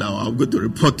my father, or I'm going to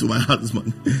report to my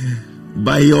husband.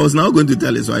 But he was now going to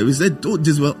tell his wife. He said, told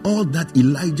Jezebel all that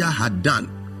Elijah had done.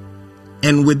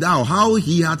 and without, how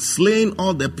he had slain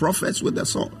all the prophets with the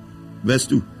sword. Verse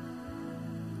 2.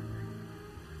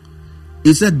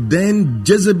 He said, then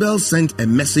Jezebel sent a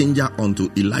messenger unto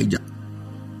Elijah.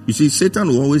 You see, Satan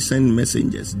will always send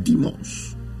messengers,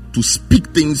 demons, to speak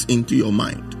things into your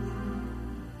mind,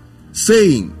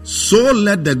 saying, so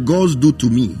let the gods do to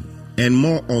me, and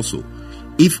more also,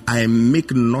 if I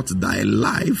make not thy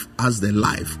life as the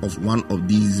life of one of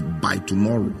these by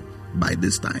tomorrow, by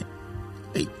this time.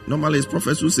 Hey, normally it's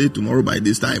prophets who say tomorrow by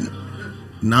this time.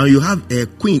 Now you have a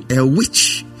queen, a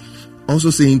witch, also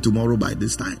saying tomorrow by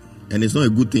this time. And it's not a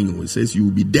good thing. It says you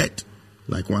will be dead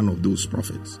like one of those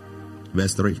prophets.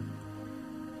 Verse 3.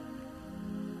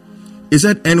 He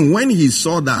said, and when he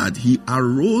saw that, he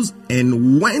arose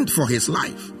and went for his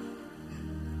life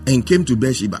and came to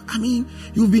Beersheba. I mean,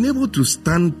 you've been able to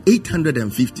stand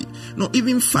 850. No,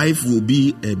 even 5 will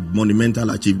be a monumental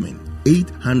achievement.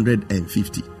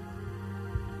 850.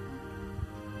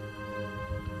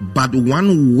 But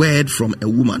one word from a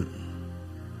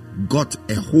woman got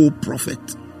a whole prophet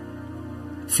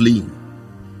fleeing.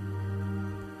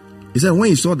 He said, when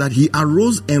he saw that, he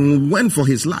arose and went for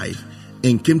his life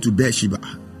and came to Beersheba,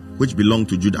 which belonged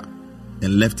to Judah,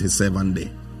 and left his servant there.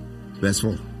 Verse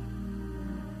 4.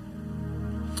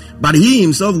 But he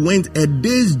himself went a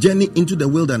day's journey into the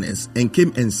wilderness and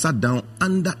came and sat down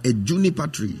under a juniper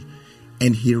tree,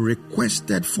 and he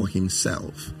requested for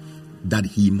himself that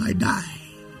he might die,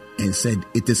 and said,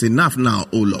 it is enough now,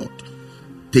 O Lord,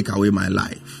 take away my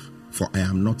life, for I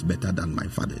am not better than my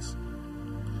fathers.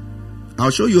 I'll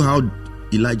show you how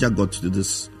Elijah got to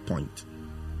this point.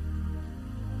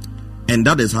 And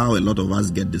that is how a lot of us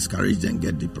get discouraged and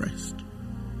get depressed.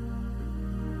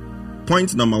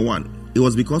 Point number 1, it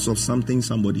was because of something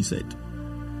somebody said.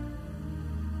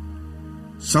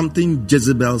 Something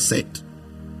Jezebel said.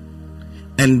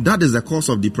 And that is the cause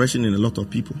of depression in a lot of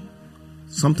people.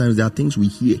 Sometimes there are things we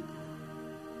hear,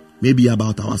 maybe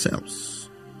about ourselves.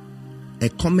 A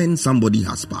comment somebody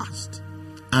has passed.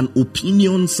 An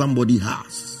opinion somebody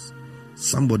has.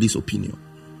 Somebody's opinion.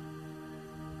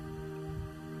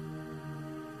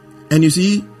 And you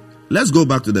see, let's go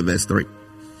back to the verse 3.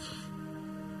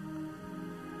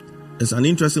 It's an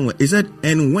interesting one. He said,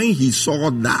 and when he saw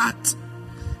that,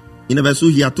 in the verse 2,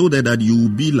 he had told her that you will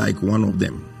be like one of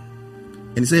them.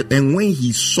 And he said, and when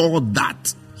he saw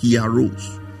that, he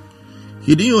arose.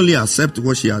 He didn't only accept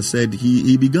what she had said,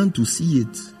 he began to see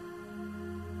it.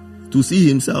 To see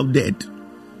himself dead.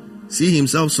 See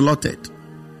himself slaughtered.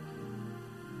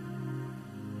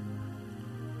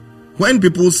 When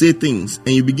people say things and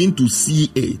you begin to see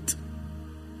it,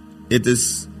 it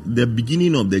is the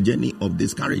beginning of the journey of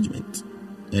discouragement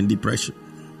and depression.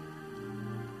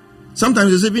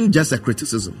 Sometimes it's even just a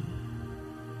criticism.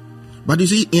 But you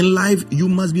see, in life, you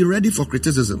must be ready for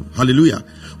criticism. Hallelujah.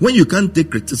 When you can't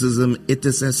take criticism, it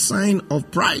is a sign of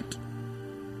pride.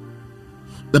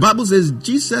 The Bible says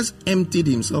Jesus emptied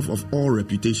himself of all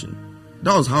reputation.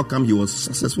 That was how come he was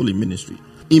successful in ministry.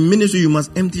 In ministry, you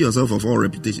must empty yourself of all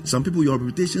reputation. Some people, your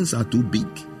reputations are too big.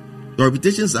 Your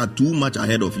reputations are too much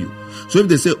ahead of you. So if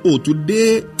they say, oh,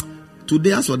 today,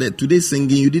 as for today's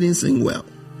singing, you didn't sing well.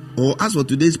 Or as for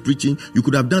today's preaching, you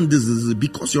could have done this.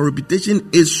 Because your reputation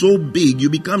is so big, you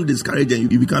become discouraged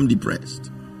and you become depressed.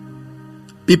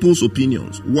 People's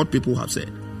opinions, what people have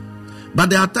said. But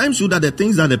there are times too that the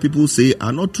things that the people say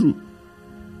are not true.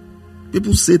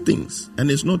 People say things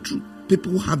and it's not true.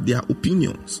 People have their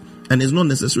opinions and it's not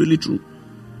necessarily true.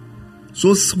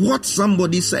 So what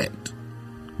somebody said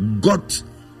got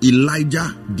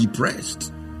Elijah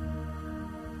depressed.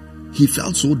 He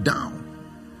felt so down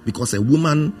because a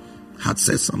woman had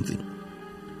said something.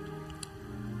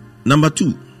 Number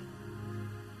 2,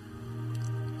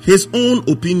 his own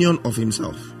opinion of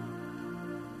himself.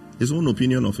 His own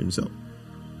opinion of himself.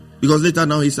 Because later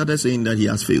now he started saying that he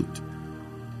has failed.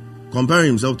 Comparing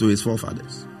himself to his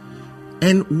forefathers.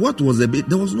 And what was there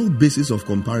was no basis of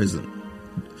comparison.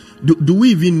 Do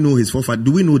we even know his forefathers?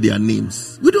 Do we know their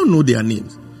names? We don't know their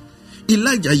names.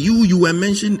 Elijah, you were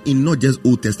mentioned in not just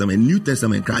Old Testament, New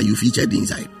Testament, you featured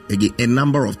inside again a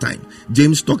number of times.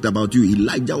 James talked about you.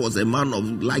 Elijah was a man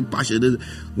of like passion.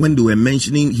 When they were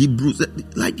mentioning Hebrews,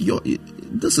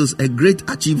 this is a great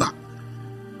achiever.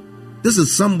 This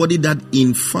is somebody that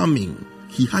in farming,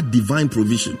 he had divine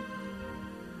provision.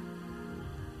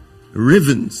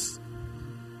 Ravens.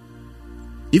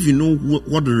 If you know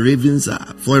what ravens are,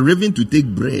 for a raven to take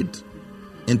bread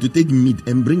and to take meat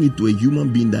and bring it to a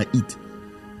human being that eat.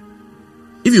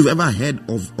 If you've ever heard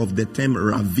of the term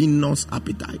ravenous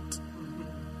appetite,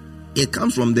 it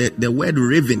comes from the word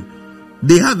raven.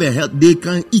 They have a health, they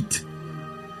can eat.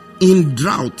 In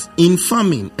drought, in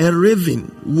famine, a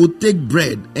raven will take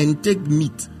bread and take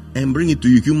meat and bring it to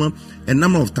you, human, a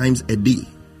number of times a day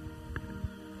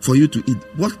for you to eat.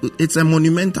 It's a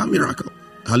monumental miracle.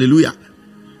 Hallelujah.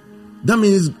 That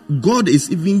means God is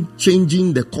even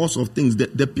changing the course of things.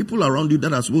 The people around you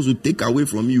that are supposed to take away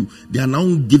from you, they are now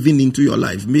giving into your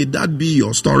life. May that be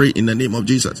your story in the name of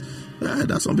Jesus.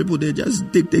 There are some people, they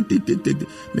just take.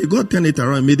 May God turn it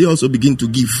around. May they also begin to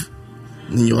give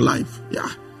in your life. Yeah.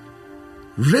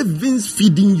 Ravens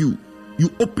feeding you.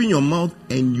 You open your mouth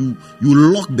and you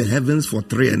lock the heavens for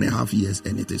 3.5 years,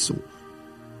 and it is so.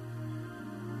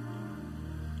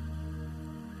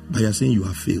 But you're saying you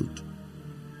have failed.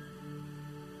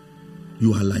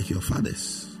 You are like your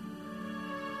fathers.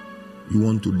 You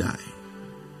want to die.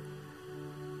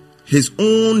 His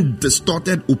own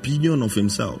distorted opinion of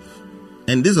himself.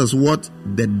 And this is what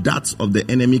the darts of the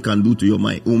enemy can do to your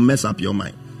mind. It will mess up your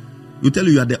mind. You tell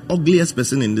you are the ugliest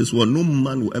person in this world. No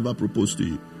man will ever propose to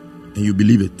you. And you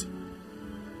believe it.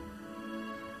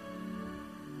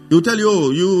 He'll tell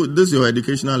you, this is your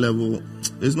educational level.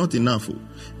 It's not enough.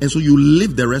 And so you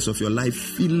live the rest of your life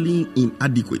feeling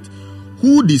inadequate.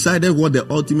 Who decided what the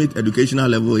ultimate educational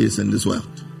level is in this world?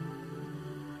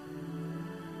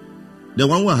 The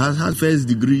one who has had first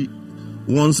degree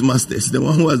wants masters. The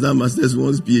one who has done masters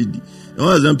wants PhD. The one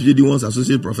who has done PhD wants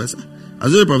associate professor.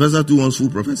 Associate professor 2 wants full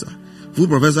professor. Full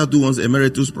professor 2 wants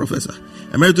emeritus professor.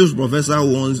 Emeritus professor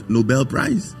wants Nobel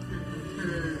Prize.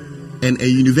 And a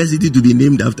university to be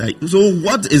named after it. So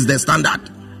what is the standard?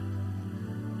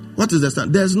 What is the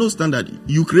standard? There's no standard.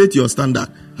 You create your standard.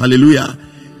 Hallelujah.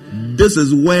 This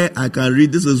is where I can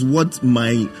read. This is what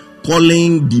my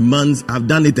calling demands. I've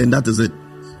done it and that is it.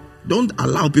 Don't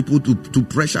allow people to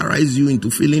pressurize you into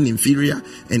feeling inferior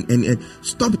and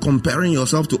stop comparing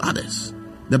yourself to others.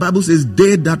 The Bible says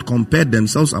they that compare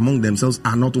themselves among themselves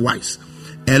are not wise.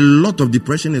 A lot of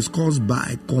depression is caused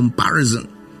by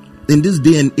comparison. In this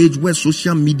day and age where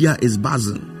social media is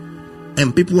buzzing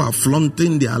and people are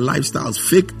flaunting their lifestyles,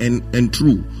 fake and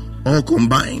true, all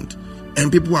combined. And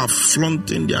people are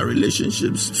flaunting their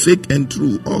relationships, fake and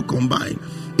true, all combined.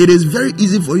 It is very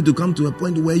easy for you to come to a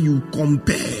point where you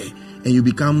compare and you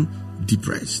become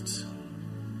depressed.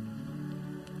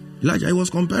 Elijah, he was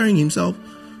comparing himself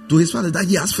to his father that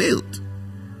he has failed.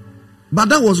 But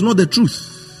that was not the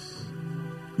truth.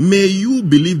 May you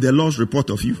believe the Lord's report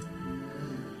of you.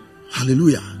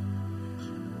 Hallelujah.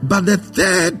 But the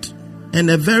third and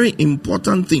a very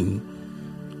important thing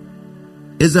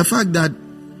is the fact that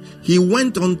he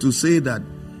went on to say that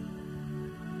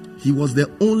he was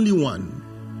the only one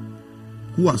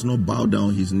who has not bowed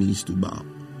down his knees to Baal.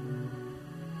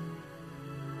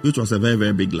 Which was a very,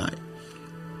 very big lie.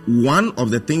 One of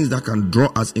the things that can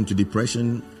draw us into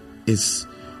depression is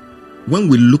when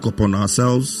we look upon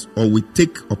ourselves or we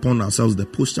take upon ourselves the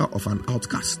posture of an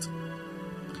outcast.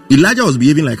 Elijah was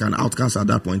behaving like an outcast at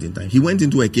that point in time. He went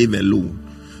into a cave alone.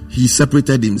 He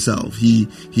separated himself. He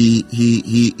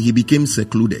became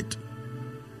secluded.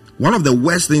 One of the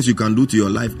worst things you can do to your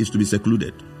life is to be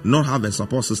secluded. Not have a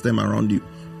support system around you.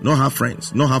 Not have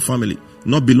friends. Not have family.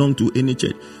 Not belong to any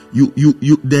church.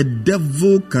 The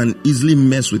devil can easily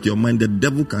mess with your mind. The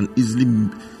devil can easily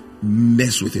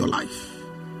mess with your life.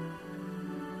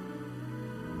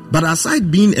 But aside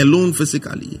being alone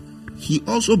physically, he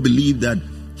also believed that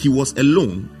he was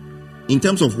alone in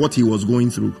terms of what he was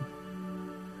going through.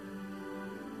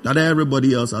 That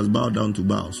everybody else has bowed down to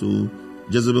Baal, so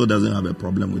Jezebel doesn't have a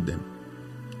problem with them.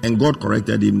 And God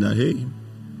corrected him that, hey,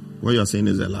 what you're saying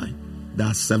is a lie. There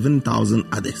are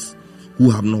 7,000 others who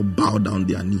have not bowed down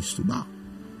their knees to Baal.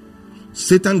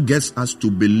 Satan gets us to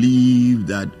believe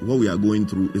that what we are going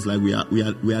through is like we are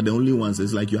the only ones.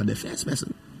 It's like you are the first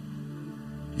person.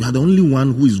 You are the only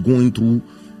one who is going through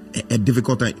a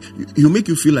difficult time. You make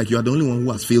you feel like you are the only one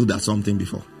who has failed at something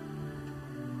before.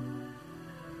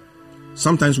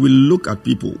 Sometimes we look at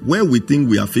people where we think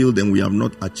we have failed and we have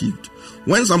not achieved.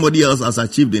 When somebody else has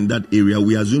achieved in that area,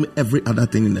 we assume every other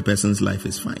thing in the person's life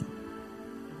is fine.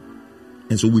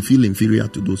 And so we feel inferior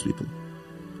to those people.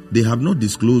 They have not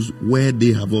disclosed where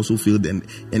they have also failed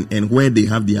and where they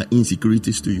have their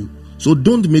insecurities to you. So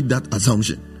don't make that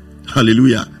assumption.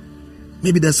 Hallelujah.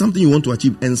 Maybe there's something you want to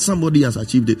achieve and somebody has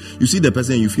achieved it. You see the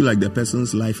person and you feel like the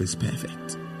person's life is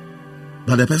perfect.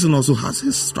 But the person also has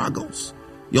his struggles.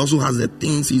 He also has the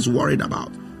things he's worried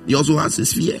about. He also has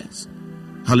his fears.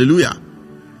 Hallelujah.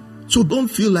 So don't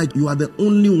feel like you are the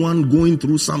only one going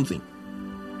through something.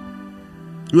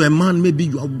 You're a man, maybe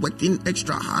you are working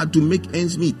extra hard to make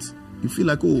ends meet. You feel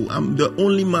like, oh, I'm the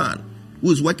only man who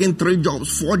is working 3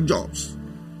 jobs, 4 jobs.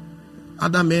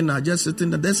 Other men are just sitting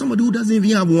there. There's somebody who doesn't even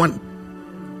have one.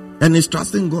 and is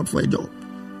trusting God for a job.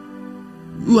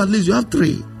 You at least you have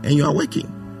 3 and you are working.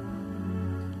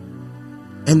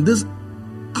 And this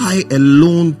I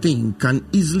alone thing can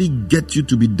easily get you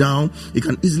to be down. It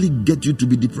can easily get you to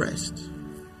be depressed.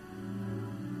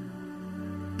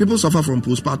 People suffer from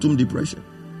postpartum depression.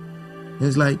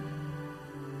 It's like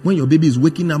when your baby is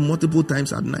waking up multiple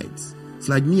times at night. It's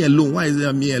like, me alone. Why is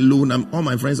there me alone? All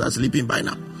my friends are sleeping by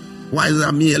now. Why is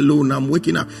there me alone? I'm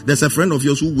waking up. There's a friend of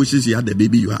yours who wishes he had the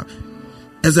baby you have.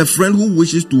 There's a friend who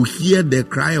wishes to hear the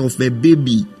cry of a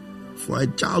baby, for a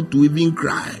child to even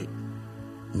cry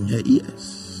in her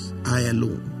ears. I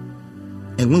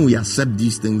alone. And when we accept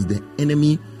these things, the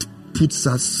enemy puts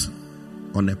us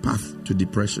on a path to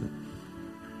depression.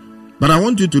 But I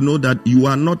want you to know that you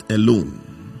are not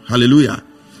alone. Hallelujah.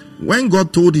 When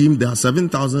God told him there are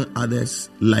 7,000 others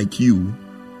like you,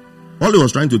 all he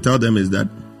was trying to tell them is that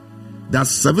there are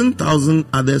 7,000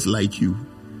 others like you,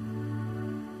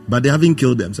 but they haven't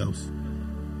killed themselves.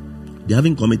 They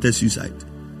haven't committed suicide.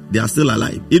 They are still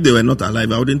alive. If they were not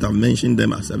alive, I wouldn't have mentioned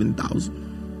them as 7,000.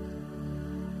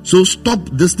 So stop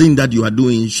this thing that you are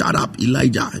doing. Shut up,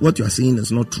 Elijah. What you are saying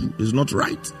is not true. It's not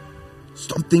right.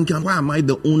 Stop thinking, why am I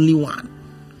the only one?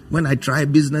 When I try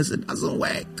business, it doesn't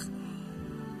work.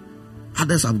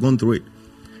 Others have gone through it.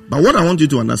 But what I want you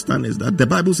to understand is that the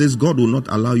Bible says God will not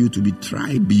allow you to be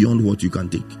tried beyond what you can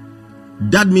take.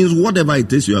 That means whatever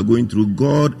it is you are going through,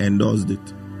 God endorsed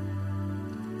it.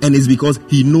 And it's because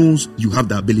he knows you have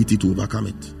the ability to overcome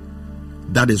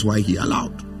it. That is why he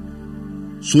allowed.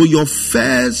 So your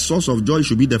first source of joy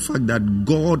should be the fact that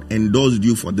God endorsed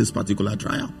you for this particular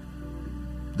trial.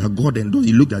 That God endorsed,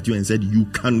 he looked at you and said, you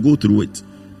can go through it.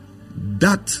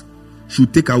 That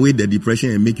should take away the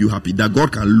depression and make you happy. That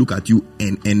God can look at you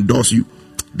and endorse you,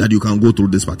 that you can go through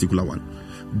this particular one.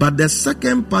 But the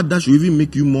second part that should even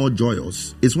make you more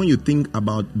joyous is when you think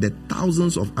about the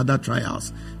thousands of other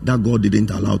trials that God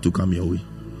didn't allow to come your way.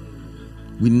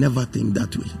 We never think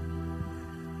that way.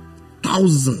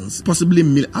 Thousands, possibly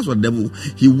millions. As for the devil,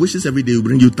 he wishes every day he will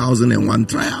bring you 1,001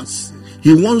 trials.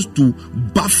 He wants to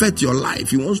buffet your life.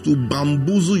 He wants to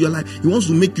bamboozle your life. He wants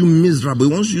to make you miserable.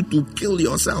 He wants you to kill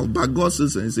yourself. But God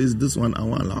says, this one I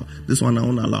won't allow. This one I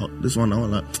won't allow. This one I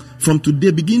won't allow. From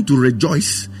today, begin to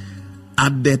rejoice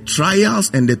at the trials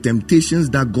and the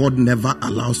temptations that God never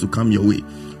allows to come your way.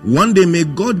 One day, may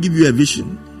God give you a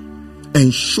vision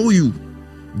and show you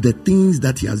the things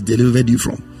that he has delivered you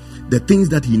from. The things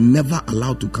that he never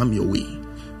allowed to come your way.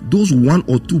 Those 1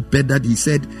 or 2 pet that he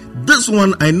said, this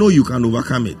one I know you can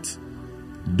overcome it.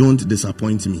 Don't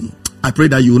disappoint me. I pray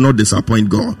that you will not disappoint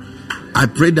God. I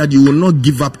pray that you will not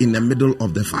give up in the middle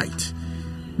of the fight.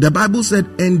 The Bible said,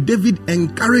 and David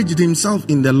encouraged himself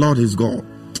in the Lord his God.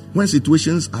 When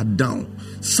situations are down,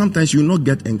 sometimes you will not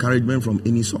get encouragement from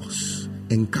any source.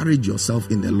 Encourage yourself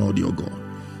in the Lord your God.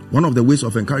 One of the ways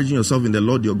of encouraging yourself in the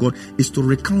Lord your God is to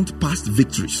recount past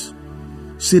victories.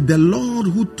 Say, the Lord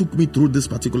who took me through this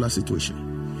particular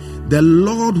situation, the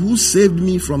Lord who saved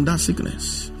me from that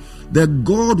sickness, the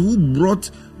God who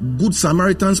brought good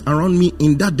Samaritans around me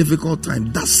in that difficult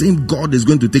time, that same God is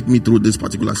going to take me through this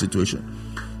particular situation.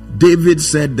 David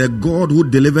said, the God who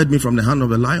delivered me from the hand of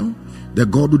the lion, the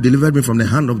God who delivered me from the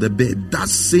hand of the bear, that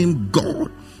same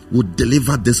God would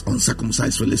deliver this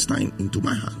uncircumcised Philistine into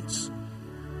my hands.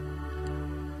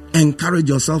 Encourage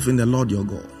yourself in the Lord your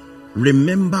God.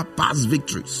 Remember past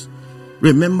victories.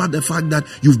 Remember the fact that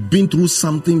you've been through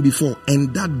something before,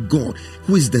 and that God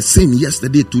who is the same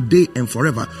yesterday, today, and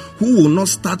forever, who will not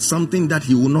start something that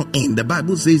he will not end. The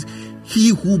Bible says, he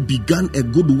who began a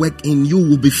good work in you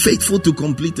will be faithful to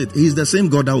complete it. He is the same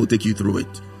God that will take you through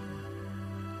it.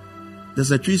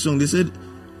 There's a tree song. They said,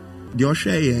 the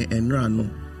Oshe and Rano,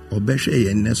 Obeshe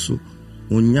and Neso,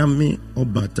 Onyame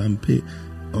Obatampe,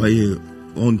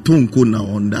 on Tonko na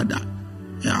on Dada.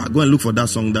 Yeah, go and look for that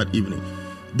song that evening.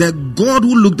 The God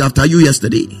who looked after you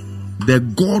yesterday, the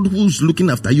God who's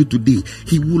looking after you today,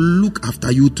 he will look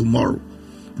after you tomorrow.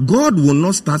 God will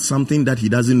not start something that he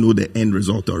doesn't know the end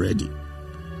result already.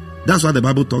 That's why the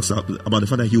Bible talks about the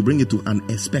fact that he will bring it to an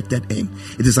expected end.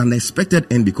 It is an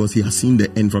expected end because he has seen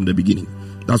the end from the beginning.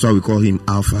 That's why we call him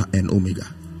Alpha and Omega.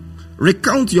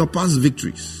 Recount your past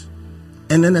victories.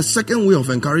 And then a second way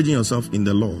of encouraging yourself in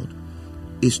the Lord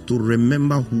is to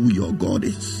remember who your God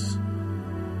is.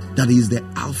 That is the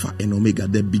Alpha and Omega,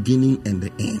 the beginning and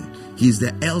the end. He is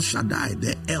the El Shaddai,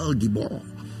 the El Gibor.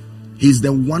 He is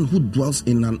the one who dwells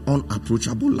in an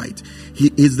unapproachable light.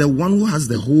 He is the one who has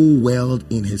the whole world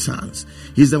in his hands.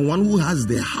 He is the one who has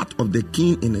the heart of the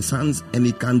king in his hands, and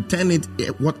he can turn it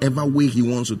whatever way he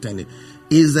wants to turn it.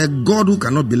 He is a God who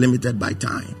cannot be limited by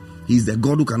time. He is the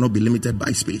God who cannot be limited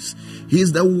by space. He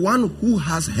is the one who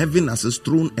has heaven as his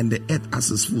throne and the earth as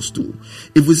his footstool.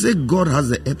 If we say God has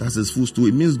the earth as his footstool,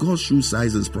 it means God's shoe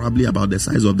size is probably about the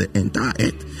size of the entire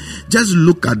earth. Just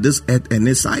look at this earth and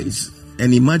its size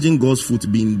and imagine God's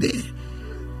foot being there.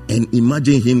 And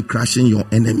imagine him crushing your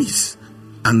enemies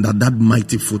under that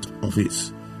mighty foot of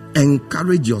his.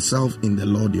 Encourage yourself in the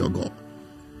Lord your God.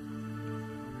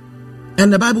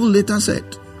 And the Bible later said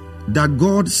that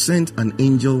God sent an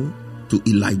angel to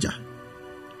Elijah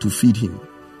to feed him.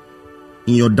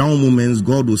 In your down moments,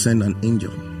 God will send an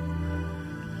angel.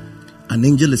 An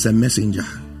angel is a messenger.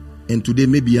 And today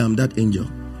maybe I'm that angel,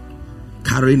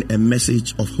 carrying a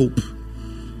message of hope,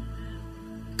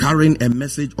 carrying a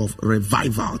message of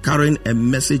revival, carrying a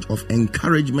message of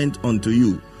encouragement unto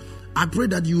you. I pray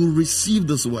that you will receive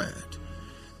this word.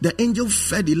 The angel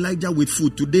fed Elijah with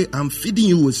food. Today I'm feeding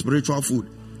you with spiritual food.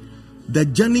 The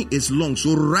journey is long,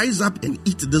 so rise up and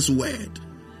eat this word,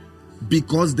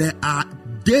 because there are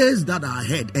days that are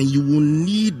ahead and you will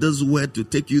need this word to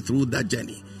take you through that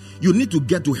journey. You need to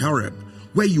get to Horeb,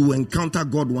 where you will encounter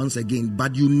God once again,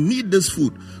 but you need this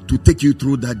food to take you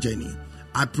through that journey.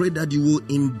 I pray that you will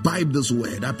imbibe this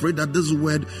word. I pray that this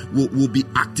word will be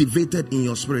activated in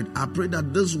your spirit. I pray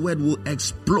that this word will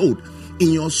explode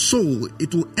in your soul.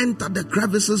 It will enter the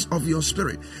crevices of your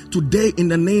spirit. Today, in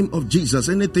the name of Jesus,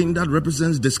 anything that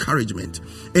represents discouragement,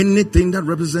 anything that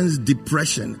represents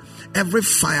depression, every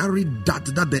fiery dart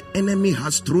that the enemy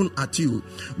has thrown at you,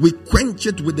 we quench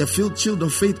it with the shield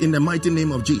of faith in the mighty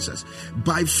name of Jesus.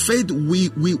 By faith, we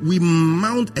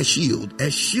mount a shield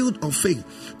of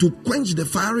faith to quench the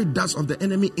fiery darts of the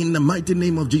enemy in the mighty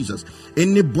name of Jesus.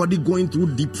 Anybody going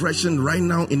through depression right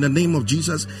now, in the name of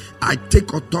Jesus, I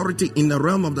take authority in the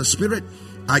realm of the spirit.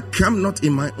 I come not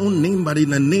in my own name, but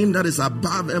in a name that is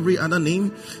above every other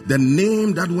name. The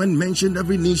name that when mentioned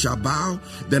every knee shall bow.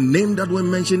 The name that when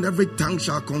mentioned every tongue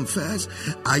shall confess.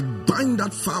 I bind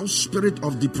that foul spirit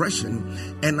of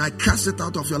depression and I cast it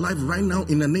out of your life right now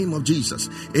in the name of Jesus.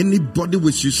 Anybody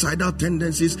with suicidal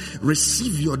tendencies,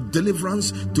 receive your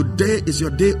deliverance. Today is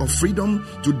your day of freedom.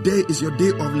 Today is your day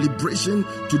of liberation.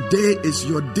 Today is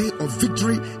your day of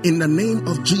victory in the name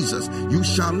of Jesus. You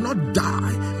shall not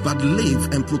die, but live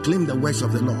and proclaim the works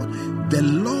of the Lord. The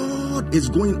Lord is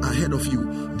going ahead of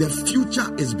you. The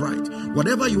future is bright.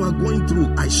 Whatever you are going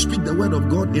through, I speak the word of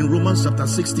God in Romans chapter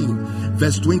 16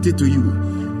 verse 20 to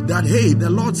you, that hey, the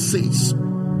Lord says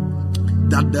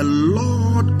that the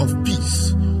Lord of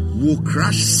peace will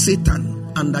crush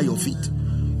Satan under your feet.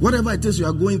 Whatever it is you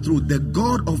are going through, the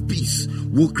God of peace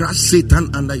will crush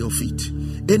Satan under your feet.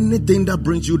 Anything that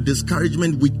brings you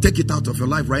discouragement, we take it out of your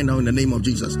life right now in the name of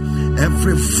Jesus.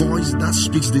 Every voice that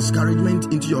speaks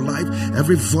discouragement into your life,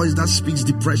 every voice that speaks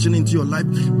depression into your life,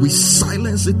 we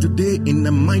silence it today in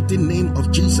the mighty name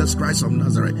of Jesus Christ of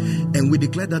Nazareth. And we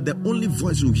declare that the only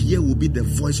voice you hear will be the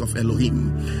voice of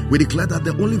Elohim. We declare that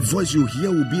the only voice you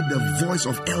hear will be the voice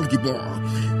of El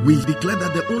Gibor. We declare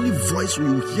that the only voice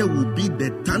you hear will be the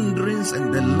thunderings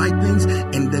and the lightnings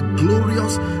and the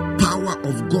glorious power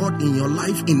of God in your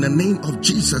life in the name of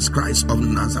Jesus Christ of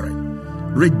Nazareth.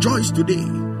 Rejoice today,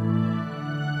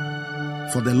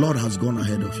 for the Lord has gone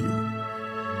ahead of you.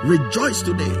 Rejoice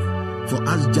today, for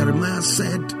as Jeremiah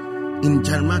said in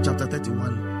Jeremiah chapter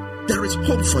 31, there is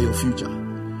hope for your future.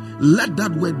 Let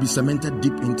that word be cemented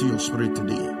deep into your spirit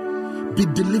today. Be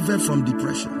delivered from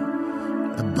depression.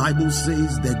 The Bible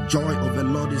says the joy of the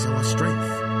Lord is our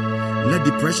strength. Let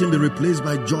depression be replaced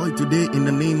by joy today in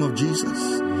the name of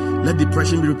Jesus. Let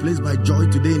depression be replaced by joy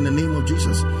today in the name of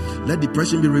Jesus. Let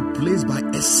depression be replaced by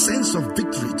a sense of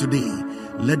victory today.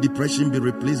 Let depression be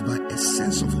replaced by a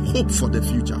sense of hope for the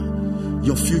future.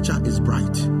 Your future is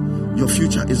bright. Your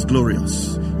future is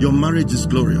glorious. Your marriage is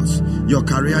glorious. Your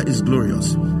career is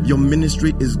glorious. Your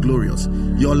ministry is glorious.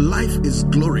 Your life is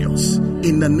glorious.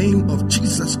 In the name of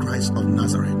Jesus Christ of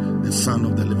Nazareth, the Son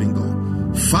of the living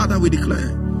God. Father, we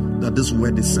declare that this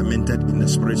word is cemented in the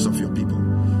spirits of your people.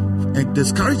 And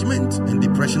discouragement and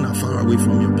depression are far away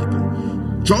from your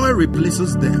people. Joy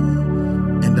replaces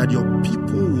them, and that your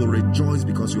people will rejoice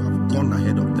because you have gone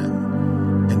ahead of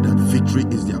them, and that victory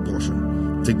is their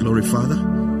portion. Take glory, Father.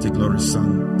 Take glory,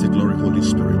 Son. Take glory, Holy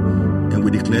Spirit. And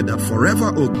we declare that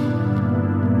forever, O God.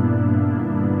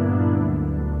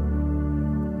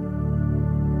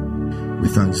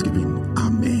 With thanksgiving.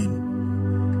 Amen.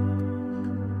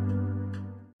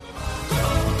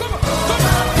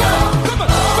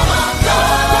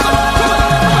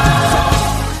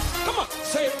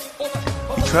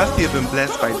 Trust you have been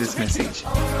blessed by this message.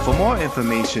 For more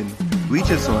information, reach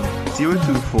us on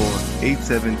 024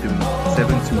 873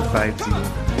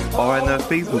 7250 or on our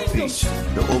Facebook page,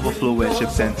 The Overflow Worship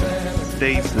Center.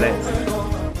 Stay blessed.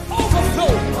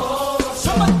 Overflow.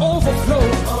 Someone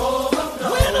overflow.